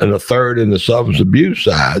a third in the substance abuse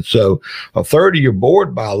side. So a third of your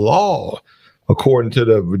board by law, according to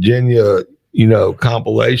the Virginia,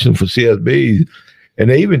 compilation for CSBs, and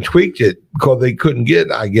they even tweaked it because they couldn't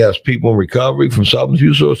get, I guess, people in recovery from substance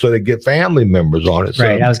use, so they get family members on it.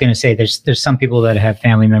 Right. So, I was going to say there's some people that have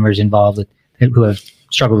family members involved who have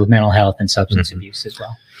struggled with mental health and substance abuse as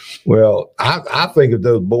well. well, I think if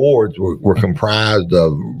those boards were comprised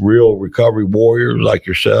of real recovery warriors like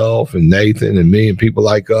yourself and Nathan and me and people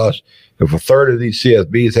like us, if a third of these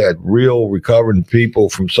CSBs had real recovering people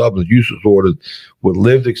from substance use disorders with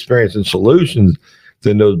lived experience and solutions,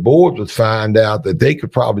 then those boards would find out that they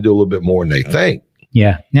could probably do a little bit more than they think.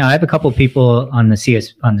 Yeah. Now I have a couple of people on the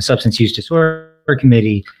substance use disorder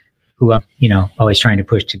committee who I'm, always trying to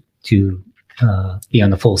push to be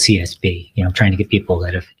on the full CSB, trying to get people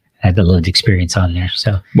that have had the lived experience on there.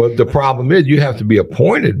 So, But the problem is you have to be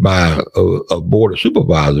appointed by a board of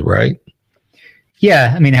supervisor, right?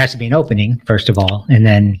 yeah, I mean, there has to be an opening, first of all. And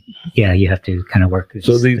then, you have to kind of work.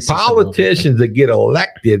 So these politicians that get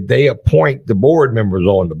elected, they appoint the board members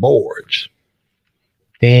on the boards.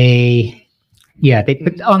 They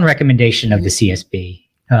put on recommendation of the CSB.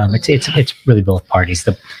 It's really both parties,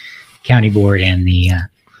 the county board and the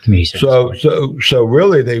community service board. So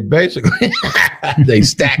really, they basically they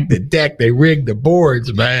stacked the deck. They rigged the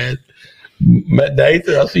boards, man.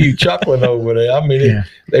 Nathan, I see you chuckling over there. I mean,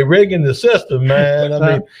 they rigging the system, man.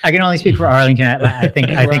 I can only speak for Arlington. I think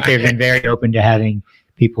they've been very open to having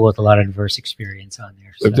people with a lot of diverse experience on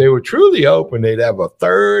there. So. If they were truly open, they'd have a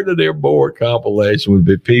third of their board compilation would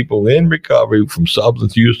be people in recovery from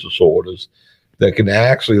substance use disorders that can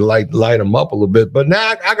actually light them up a little bit. But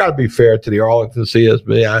now I got to be fair to the Arlington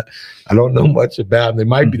CSB. I don't know much about them. They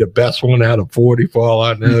might be the best one out of 40 for all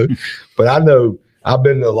I know. But I know I've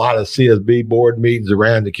been to a lot of CSB board meetings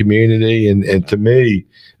around the community, and to me,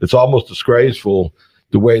 it's almost disgraceful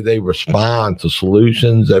the way they respond to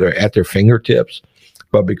solutions that are at their fingertips.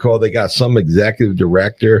 But because they got some executive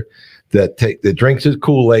director that drinks his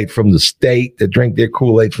Kool-Aid from the state, that drink their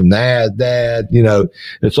Kool-Aid from NASDAQ,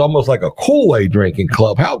 it's almost like a Kool-Aid drinking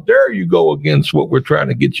club. How dare you go against what we're trying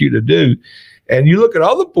to get you to do? And you look at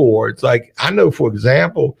other boards, like I know, for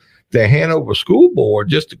example, the Hanover School Board,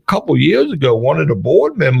 just a couple years ago, one of the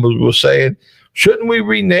board members was saying, shouldn't we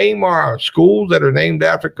rename our schools that are named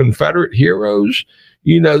after Confederate heroes?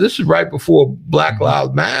 This is right before Black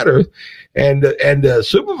Lives Matter. And the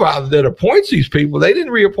supervisor that appoints these people, they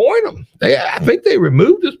didn't reappoint them. I think they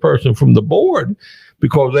removed this person from the board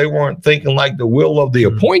because they weren't thinking like the will of the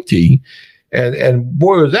appointee. And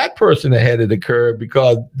boy, was that person ahead of the curve,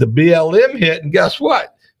 because the BLM hit, and guess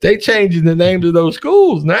what? They changing the names of those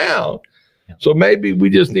schools now. So maybe we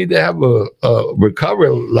just need to have a recovery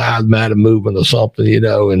lives matter movement or something,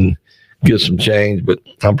 and get some change. But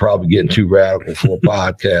I'm probably getting too radical for a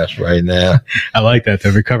podcast right now. I like that.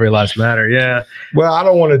 The recovery lives matter. Yeah. Well, I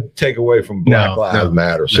don't want to take away from Black Lives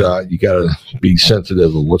Matter. So you got to be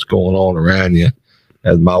sensitive of what's going on around you,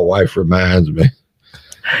 as my wife reminds me.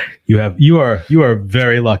 You are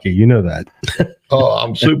very lucky. You know that. Oh,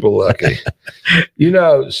 I'm super lucky.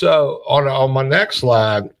 So on my next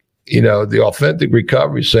slide, the authentic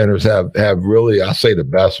recovery centers have really, I say, the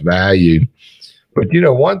best value. But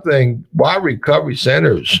one thing why recovery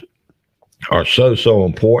centers are so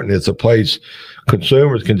important, it's a place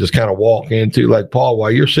consumers can just kind of walk into. Like, Paul,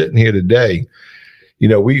 while you're sitting here today,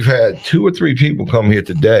 we've had 2 or 3 people come here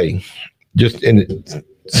today,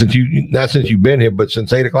 since you've been here, but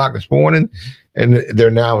since 8 o'clock this morning, and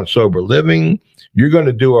they're now in sober living. You're going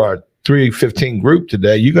to do our 315 group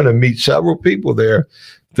today. You're going to meet several people there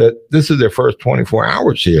that this is their first 24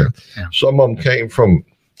 hours here. Yeah. Some of them came from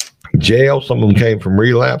jail. Some of them came from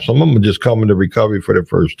relapse. Some of them are just coming to recovery for the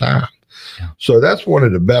first time. Yeah. So that's one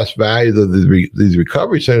of the best values of these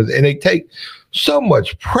recovery centers. And they take so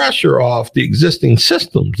much pressure off the existing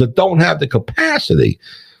systems that don't have the capacity.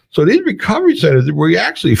 So these recovery centers, we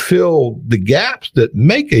actually fill the gaps that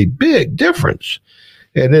make a big difference.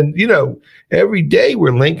 And then, every day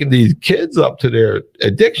we're linking these kids up to their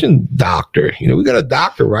addiction doctor. We got a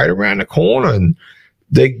doctor right around the corner, and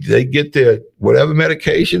they get their whatever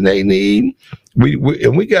medication they need.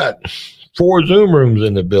 We got 4 Zoom rooms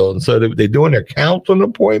in the building. So they're doing their counseling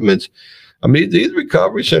appointments. I mean, these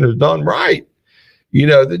recovery centers done right.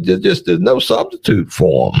 There's no substitute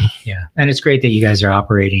for them. Yeah. And it's great that you guys are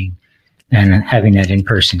operating and having that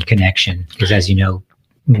in-person connection, because as you know,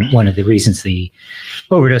 one of the reasons the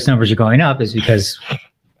overdose numbers are going up is because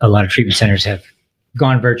a lot of treatment centers have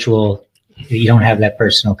gone virtual. You don't have that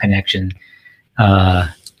personal connection.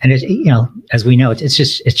 And it's, as we know, it's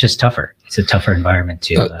just tougher. It's a tougher environment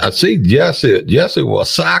too. I see Jesse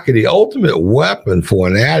Wasaki, the ultimate weapon for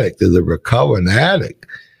an addict is a recovering addict.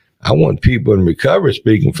 I want people in recovery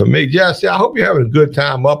speaking for me. Jesse, I hope you're having a good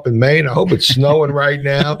time up in Maine. I hope it's snowing right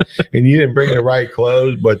now and you didn't bring the right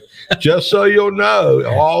clothes. But just so you'll know,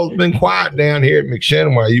 all's been quiet down here at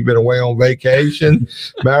McShinnon while you've been away on vacation.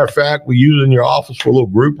 Matter of fact, we're using your office for a little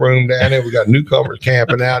group room down there. We got newcomers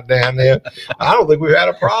camping out down there. I don't think we've had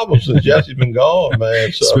a problem since Jesse's been gone,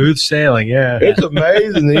 man. So smooth sailing, yeah. It's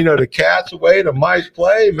amazing. The cat's away, the mice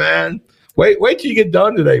play, man. Wait till you get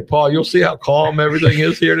done today, Paul. You'll see how calm everything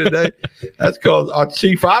is here today. That's because our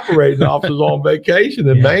chief operating officer is on vacation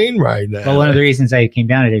in Maine right now. Well, one of the reasons I came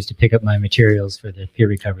down today is to pick up my materials for the peer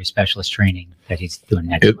recovery specialist training that he's doing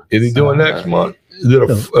next month. Is he doing next month? Is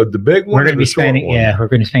it the big one? We're going to be spending. Yeah, we're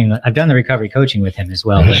going to spend. I've done the recovery coaching with him as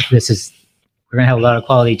well. But we're going to have a lot of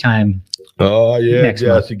quality time. Oh yeah,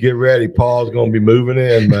 Jesse, get ready. Paul's going to be moving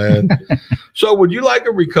in, man. So would you like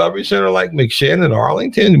a recovery center like McShinnon,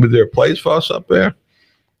 Arlington? Was there a place for us up there?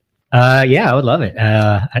 Yeah, I would love it.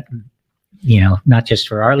 Not just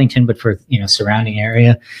for Arlington, but for, surrounding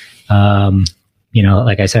area.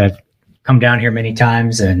 Like I said, I've come down here many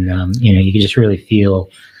times, and, you can just really feel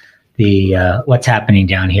the what's happening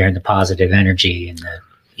down here, and the positive energy and the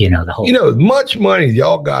whole. As much money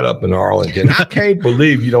y'all got up in Arlington, I can't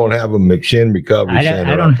believe you don't have a McShinnon Recovery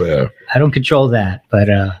Center up there. I don't control that, but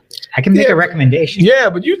I can make a recommendation. Yeah,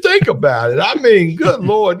 but you think about it. I mean, good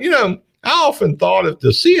Lord, I often thought if the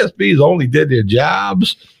CSBs only did their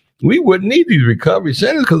jobs, we wouldn't need these recovery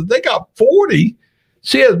centers, because they got 40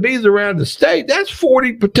 CSBs around the state. That's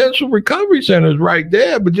 40 potential recovery centers right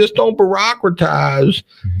there, but just don't bureaucratize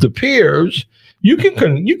the peers. You can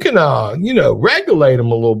regulate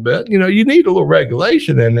them a little bit. You need a little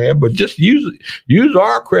regulation in there, but just use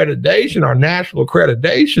our accreditation, our national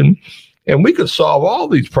accreditation, and we could solve all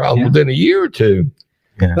these problems within a year or two.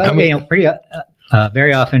 Yeah. But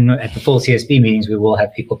very often at the full CSB meetings, we will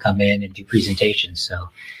have people come in and do presentations. So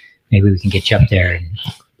maybe we can get you up there and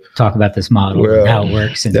talk about this model and how it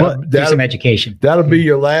works, and do some education. That'll be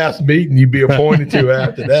your last meeting you'd be appointed to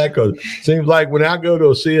after that, because it seems like when I go to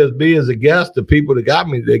a CSB as a guest, the people that got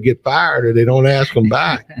me, they get fired or they don't ask them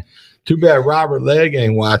back. Too bad Robert Legg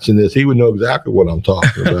ain't watching this. He would know exactly what I'm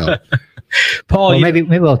talking about. Paul, maybe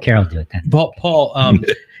we'll have Carol do it then. Paul,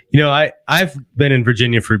 I've been in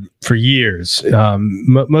Virginia for years.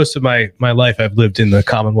 Most of my life I've lived in the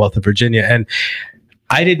Commonwealth of Virginia, and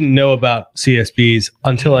I didn't know about CSBs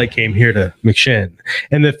until I came here to McShin.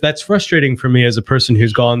 And if that's frustrating for me as a person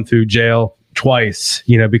who's gone through jail twice,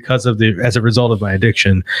 because of as a result of my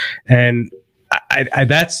addiction. And I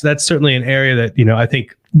that's certainly an area that, I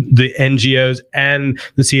think the NGOs and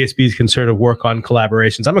the CSBs can sort of work on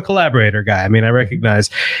collaborations. I'm a collaborator guy. I mean, I recognize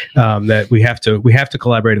that we have to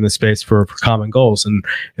collaborate in the space for common goals. And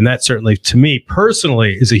that certainly, to me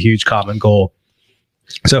personally, is a huge common goal.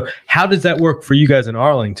 So how does that work for you guys in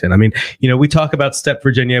Arlington? I mean, we talk about Step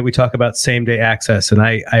Virginia, we talk about same-day access, and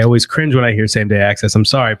I always cringe when I hear same-day access. I'm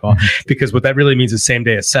sorry, Paul, because what that really means is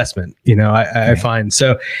same-day assessment, I find.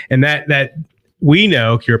 So, and that we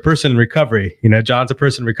know you're a person in recovery, John's a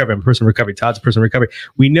person in recovery, I'm a person in recovery, Todd's a person in recovery.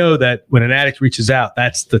 We know that when an addict reaches out,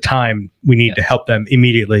 that's the time we need to help them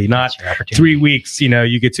immediately, not 3 weeks,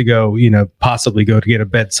 you get to go, possibly go to get a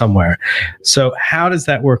bed somewhere. So how does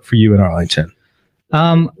that work for you in Arlington?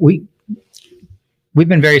 We've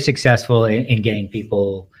been very successful in getting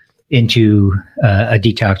people into a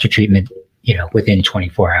detox or treatment, within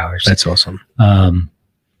 24 hours. That's awesome.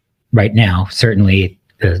 Right now, certainly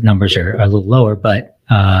the numbers are a little lower, but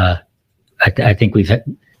I think we've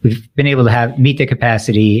been able to meet the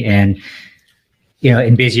capacity, and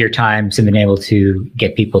in busier times, and been able to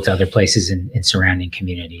get people to other places in surrounding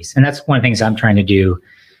communities. And that's one of the things I'm trying to do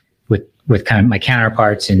with kind of my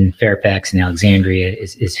counterparts in Fairfax and Alexandria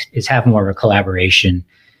is have more of a collaboration,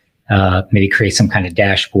 maybe create some kind of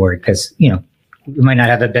dashboard, because, we might not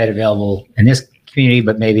have a bed available in this community,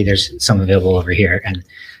 but maybe there's some available over here. And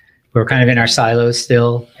we're kind of in our silos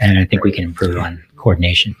still, and I think we can improve on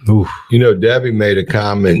coordination. Oof. Debbie made a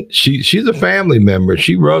comment. She's a family member.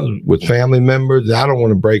 She runs with family members. I don't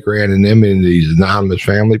want to break her anonymity into these anonymous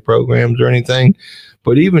family programs or anything,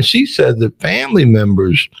 but even she said that family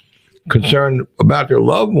members concerned about their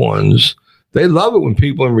loved ones, they love it when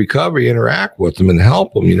people in recovery interact with them and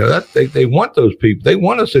help them. That they want those people. They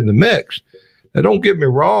want us in the mix. Now, don't get me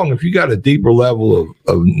wrong. If you got a deeper level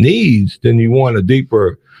of needs, then you want a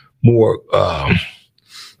deeper, more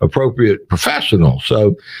appropriate professional.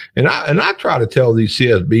 So, and I try to tell these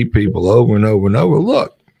CSB people over and over and over,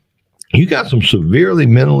 look, you got some severely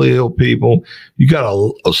mentally ill people. You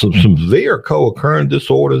got some severe co-occurring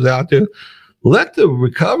disorders out there. Let the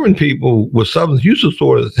recovering people with substance use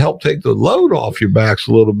disorders help take the load off your backs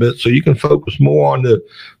a little bit, so you can focus more on the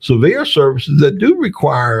severe services that do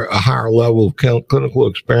require a higher level of clinical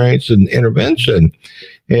experience and intervention.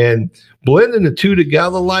 And blending the two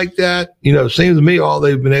together like that, it seems to me all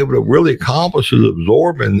they've been able to really accomplish is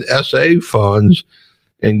absorbing SA funds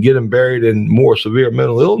and get them buried in more severe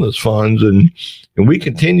mental illness funds. And we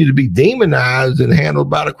continue to be demonized and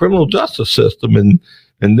handled by the criminal justice system.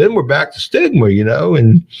 And then we're back to stigma,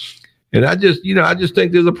 and I just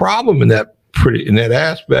think there's a problem in that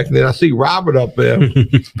aspect. And then I see Robert up there.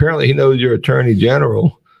 Apparently he knows your Attorney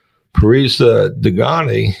General, Parisa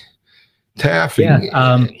Degani Taffy. Yeah,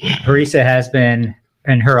 Parisa has been,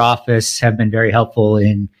 and her office have been very helpful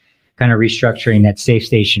in kind of restructuring that Safe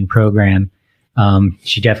Station program.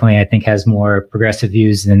 She definitely, I think, has more progressive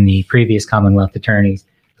views than the previous Commonwealth attorneys,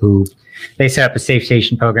 who they set up a Safe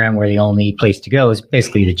Station program where the only place to go is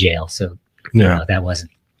basically the jail. So that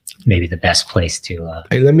wasn't maybe the best place to.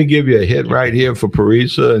 Hey, let me give you a hit right here for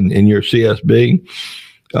Parisa and your CSB.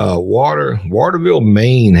 Waterville,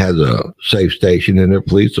 Maine has a Safe Station in their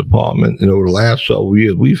police department. And over the last several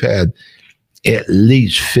years, we've had at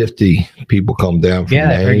least 50 people come down from Maine.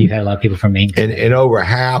 I heard you've had a lot of people from Maine. And over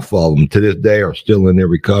half of them to this day are still in their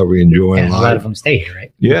recovery, enjoying life. A lot of them stay here,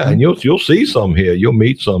 right? Yeah, and you'll see some here. You'll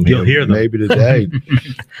meet some here. You'll hear them. Maybe today.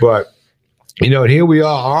 But, and here we are.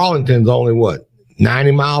 Arlington's only,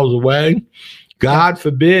 90 miles away? God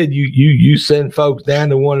forbid you send folks down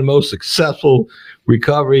to one of the most successful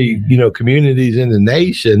recovery, communities in the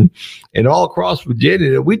nation, and all across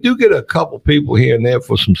Virginia. We do get a couple people here and there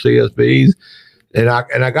for some CSBs, and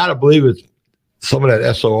I got to believe it's some of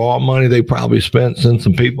that SOR money they probably spent sending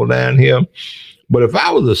some people down here. But if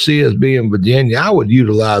I was a CSB in Virginia, I would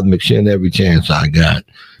utilize McShin every chance I got,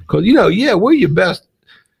 because we're your best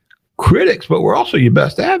critics, but we're also your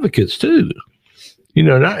best advocates too.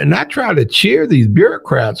 And I try to cheer these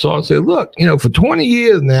bureaucrats on and say, look, for 20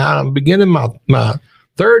 years now, I'm beginning my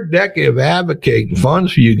third decade of advocating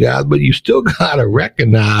funds for you guys, but you still got to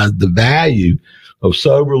recognize the value of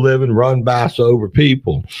sober living run by sober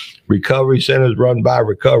people, recovery centers run by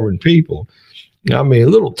recovering people. I mean, a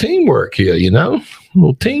little teamwork here, a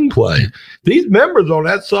little team play. These members on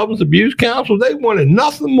that Substance Abuse Council, they wanted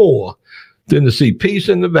nothing more than to see peace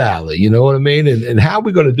in the valley, you know what I mean? And how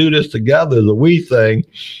we're going to do this together is a we thing.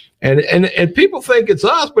 And people think it's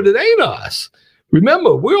us, but it ain't us.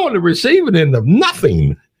 remember, we're on the receiving end of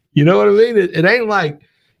nothing. You know what I mean? It ain't like,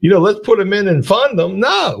 let's put them in and fund them.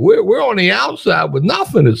 No, we're on the outside with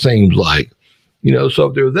nothing, it seems like. So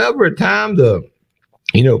if there was ever a time to,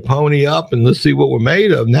 pony up and let's see what we're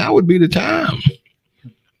made of, now would be the time.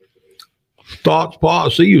 Thoughts, Paul? I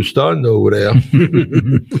see you stunned over there.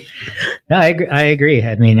 No, I agree.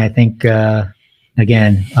 I mean, I think,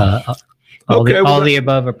 again, all the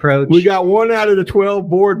above approach. We got 1 out of the 12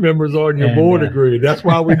 board members on your board agreed. That's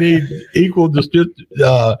why we need equal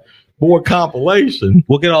board compilation.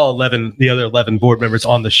 We'll get all the other 11 board members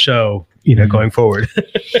on the show, going forward.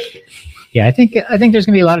 Yeah, I think there's going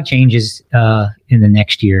to be a lot of changes in the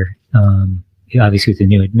next year. Obviously, with the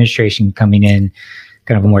new administration coming in,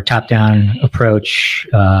 kind of a more top-down approach,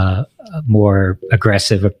 more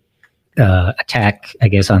aggressive attack, I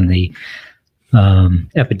guess, on the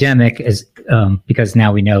epidemic, because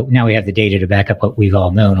now we have the data to back up what we've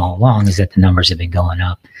all known all along, is that the numbers have been going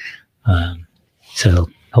up. So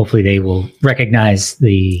hopefully they will recognize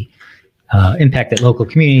the impact that local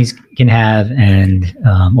communities can have, and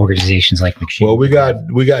organizations like McShane. Well, we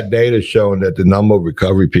got data showing that the number of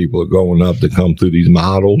recovery people are going up to come through these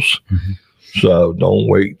models. Mm-hmm. So don't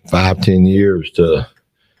wait 5-10 years to,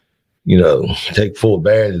 take full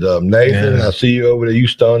advantage of them. Nathan, I see you over there. You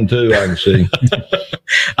stunned too, I can see.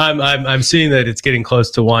 I'm seeing that it's getting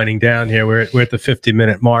close to winding down here. We're at the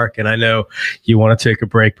 50-minute mark, and I know you want to take a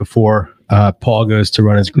break before Paul goes to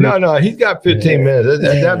run his group. No, he's got 15 minutes.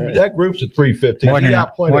 That group's at 3:15. He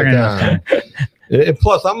got plenty of time. And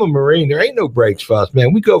plus, I'm a Marine. There ain't no breaks for us,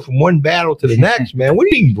 man. We go from one battle to the next, man. What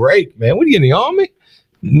do you mean break, man? What are you in the Army?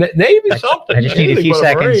 Navy something. I just need a few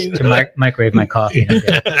seconds to microwave my coffee.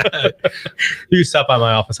 You can stop by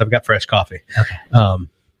my office. I've got fresh coffee. Okay.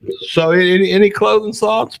 So any closing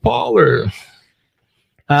thoughts, Paul? Or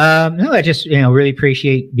no, I just really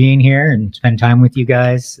appreciate being here and spend time with you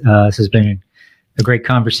guys. This has been a great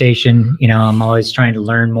conversation. I'm always trying to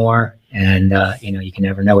learn more, and you can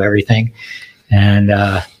never know everything. And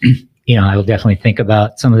I will definitely think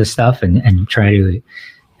about some of this stuff and try to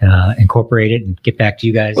incorporate it and get back to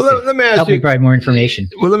you guys. Well, let me ask you, provide more information.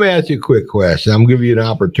 Well, let me ask you a quick question. I'm giving you an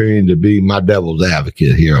opportunity to be my devil's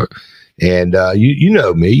advocate here. And you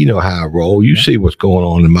know me, you know how I roll. You see what's going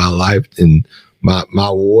on in my life and my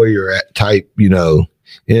warrior type,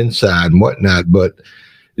 inside and whatnot. But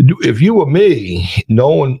if you were me,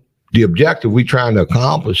 knowing the objective we trying to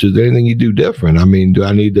accomplish, is there anything you do different? I mean, do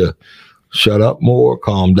I need to shut up more,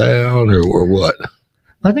 calm down, or what? Well,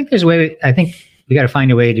 I think there's a way. I think we got to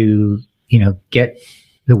find a way to, get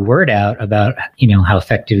the word out about, how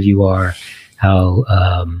effective you are, how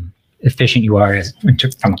efficient you are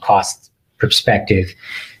from a cost perspective.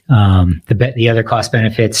 The other cost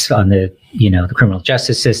benefits on the criminal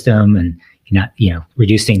justice system, and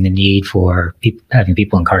reducing the need for having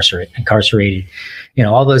people incarcerated.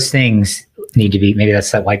 All those things need to be. Maybe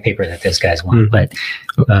that's that white paper that those guys want.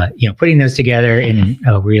 Mm-hmm. But putting those together in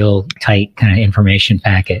a real tight kind of information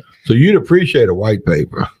packet. So you'd appreciate a white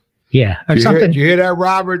paper. Yeah, or did something. Did you hear that,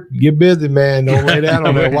 Robert? Get busy, man. Don't lay down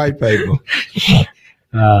on that white paper.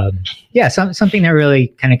 Something that really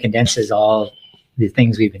kind of condenses all the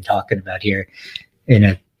things we've been talking about here in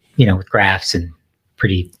a with graphs and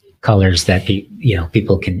pretty colors that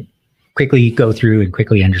people can quickly go through and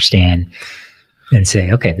quickly understand and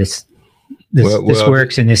say, okay, this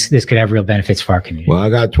works, and this could have real benefits for our community. Well, I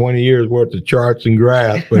got 20 years worth of charts and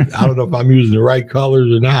graphs, but I don't know if I'm using the right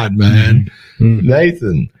colors or not, man. Mm-hmm.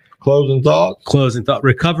 Nathan, closing thought.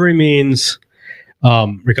 Recovery means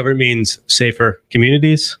safer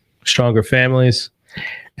communities, stronger families,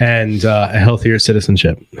 and a healthier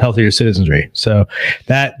citizenry. So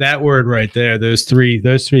that word right there, those three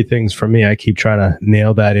things for me, I keep trying to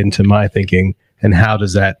nail that into my thinking. And how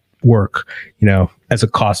does that work, as a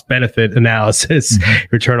cost benefit analysis,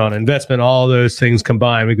 return on investment, all those things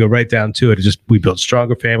combined, we go right down to it. We build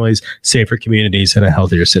stronger families, safer communities, and a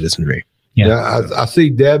healthier citizenry. Yeah, I see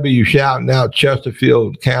Debbie, you shouting out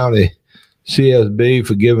Chesterfield County CSB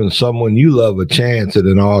for giving someone you love a chance at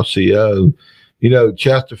an RCO.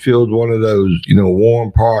 Chesterfield's one of those,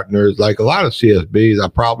 warm partners. Like a lot of CSBs, I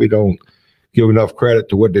probably don't give enough credit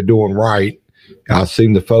to what they're doing right. I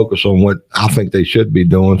seem to focus on what I think they should be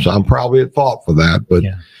doing, so I'm probably at fault for that. But,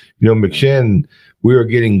 McShane, we are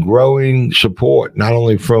getting growing support, not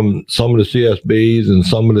only from some of the CSBs and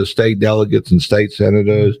some of the state delegates and state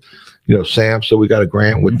senators. SAMHSA, we got a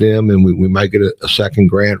grant with them, and we might get a second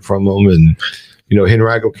grant from them. And,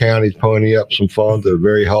 Henrico County's ponying up some funds that are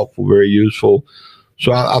very helpful, very useful.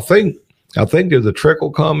 So I think I think there's a trickle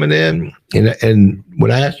coming in. And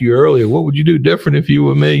when I asked you earlier, what would you do different if you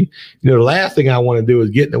were me? The last thing I want to do is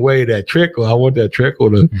get in the way of that trickle. I want that trickle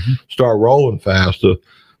to start rolling faster.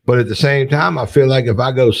 But at the same time, I feel like if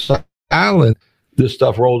I go silent, this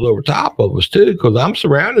stuff rolls over top of us too, because I'm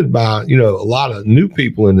surrounded by, a lot of new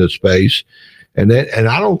people in this space. And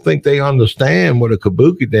I don't think they understand what a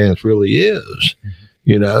kabuki dance really is.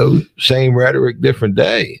 Same rhetoric, different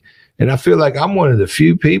day. And I feel like I'm one of the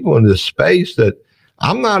few people in this space that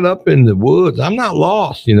I'm not up in the woods. I'm not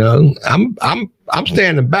lost. I'm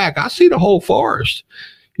standing back. I see the whole forest.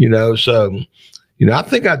 So I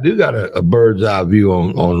think I do got a bird's eye view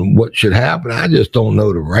on what should happen. I just don't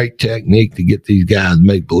know the right technique to get these guys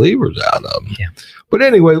make believers out of them. Yeah. But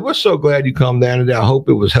anyway, we're so glad you come down today. I hope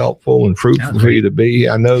it was helpful and fruitful for you to be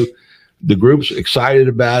here. I know the group's excited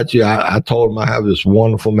about you. I told them I have this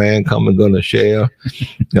wonderful man coming, going to share.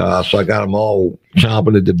 So I got them all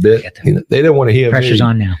chomping at the bit. They didn't want to hear Pressure's me.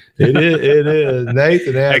 on now. It is.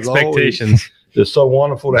 Nathan, as Expectations. Always, it's so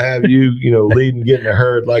wonderful to have you, leading, getting a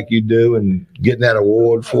herd like you do and getting that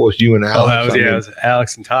award for us, you and Alex. It was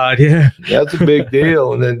Alex and Todd. Yeah. That's a big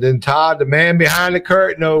deal. And then Todd, the man behind the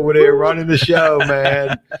curtain over there running the show,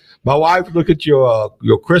 man. My wife looked at your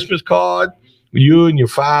Christmas card. You and your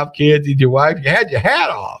 5 kids and your wife, you had your hat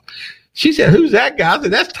off. She said, "Who's that guy?" I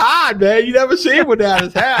said, "That's Todd, man. You never see him without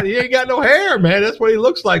his hat. He ain't got no hair, man. That's what he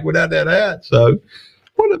looks like without that hat." So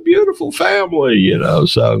what a beautiful family,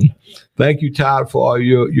 So thank you, Todd, for all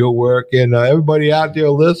your work. And everybody out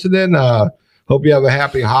there listening, hope you have a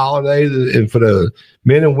happy holidays. And for the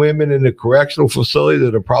men and women in the correctional facility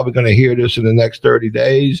that are probably going to hear this in the next 30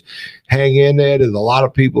 days, hang in there. There's a lot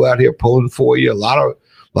of people out here pulling for you, a lot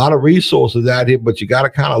of resources out here, but you got to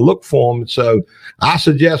kind of look for them. So I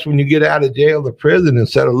suggest when you get out of jail or prison,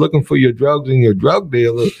 instead of looking for your drugs and your drug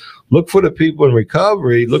dealer, look for the people in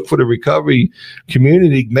recovery, look for the recovery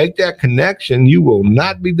community, make that connection. You will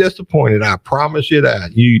not be disappointed. I promise you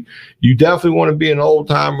that. You definitely want to be an old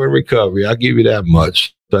timer in recovery. I'll give you that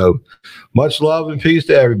much. So much love and peace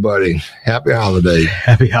to everybody. Happy holidays.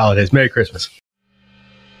 Happy holidays. Merry Christmas.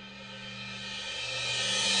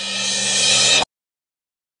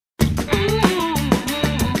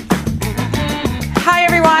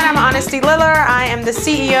 Honesty Liller. I am the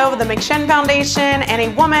CEO of the McShin Foundation and a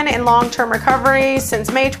woman in long-term recovery.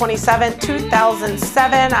 Since May 27,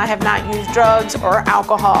 2007, I have not used drugs or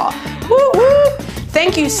alcohol. Woo woo!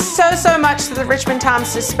 Thank you so much to the Richmond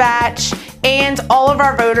Times-Dispatch and all of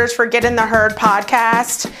our voters for Get in the Herd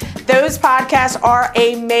podcast. Those podcasts are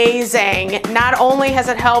amazing. Not only has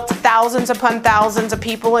it helped thousands upon thousands of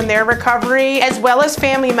people in their recovery, as well as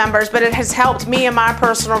family members, but it has helped me in my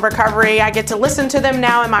personal recovery. I get to listen to them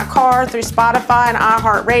now in my car through Spotify and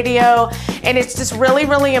iHeartRadio. And it's just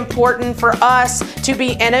really important for us to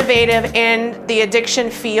be innovative in the addiction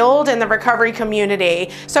field and the recovery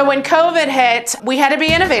community. So when COVID hit, we had to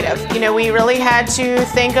be innovative. We really had to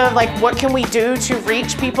think of what can we do to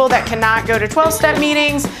reach people that cannot go to 12-step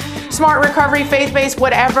meetings, smart recovery, faith-based,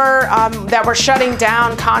 whatever, that we're shutting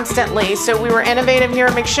down constantly. So we were innovative here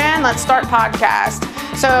at McShin. Let's start podcast.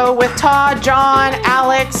 So with Todd, John,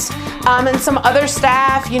 Alex, and some other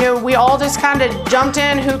staff, we all just kind of jumped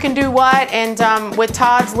in who can do what. And with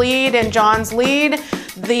Todd's lead and John's lead,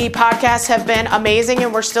 the podcasts have been amazing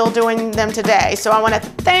and we're still doing them today. So I want to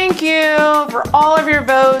thank you for all of your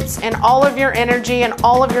votes and all of your energy and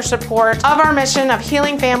all of your support of our mission of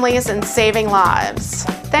healing families and saving lives.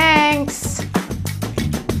 Thanks.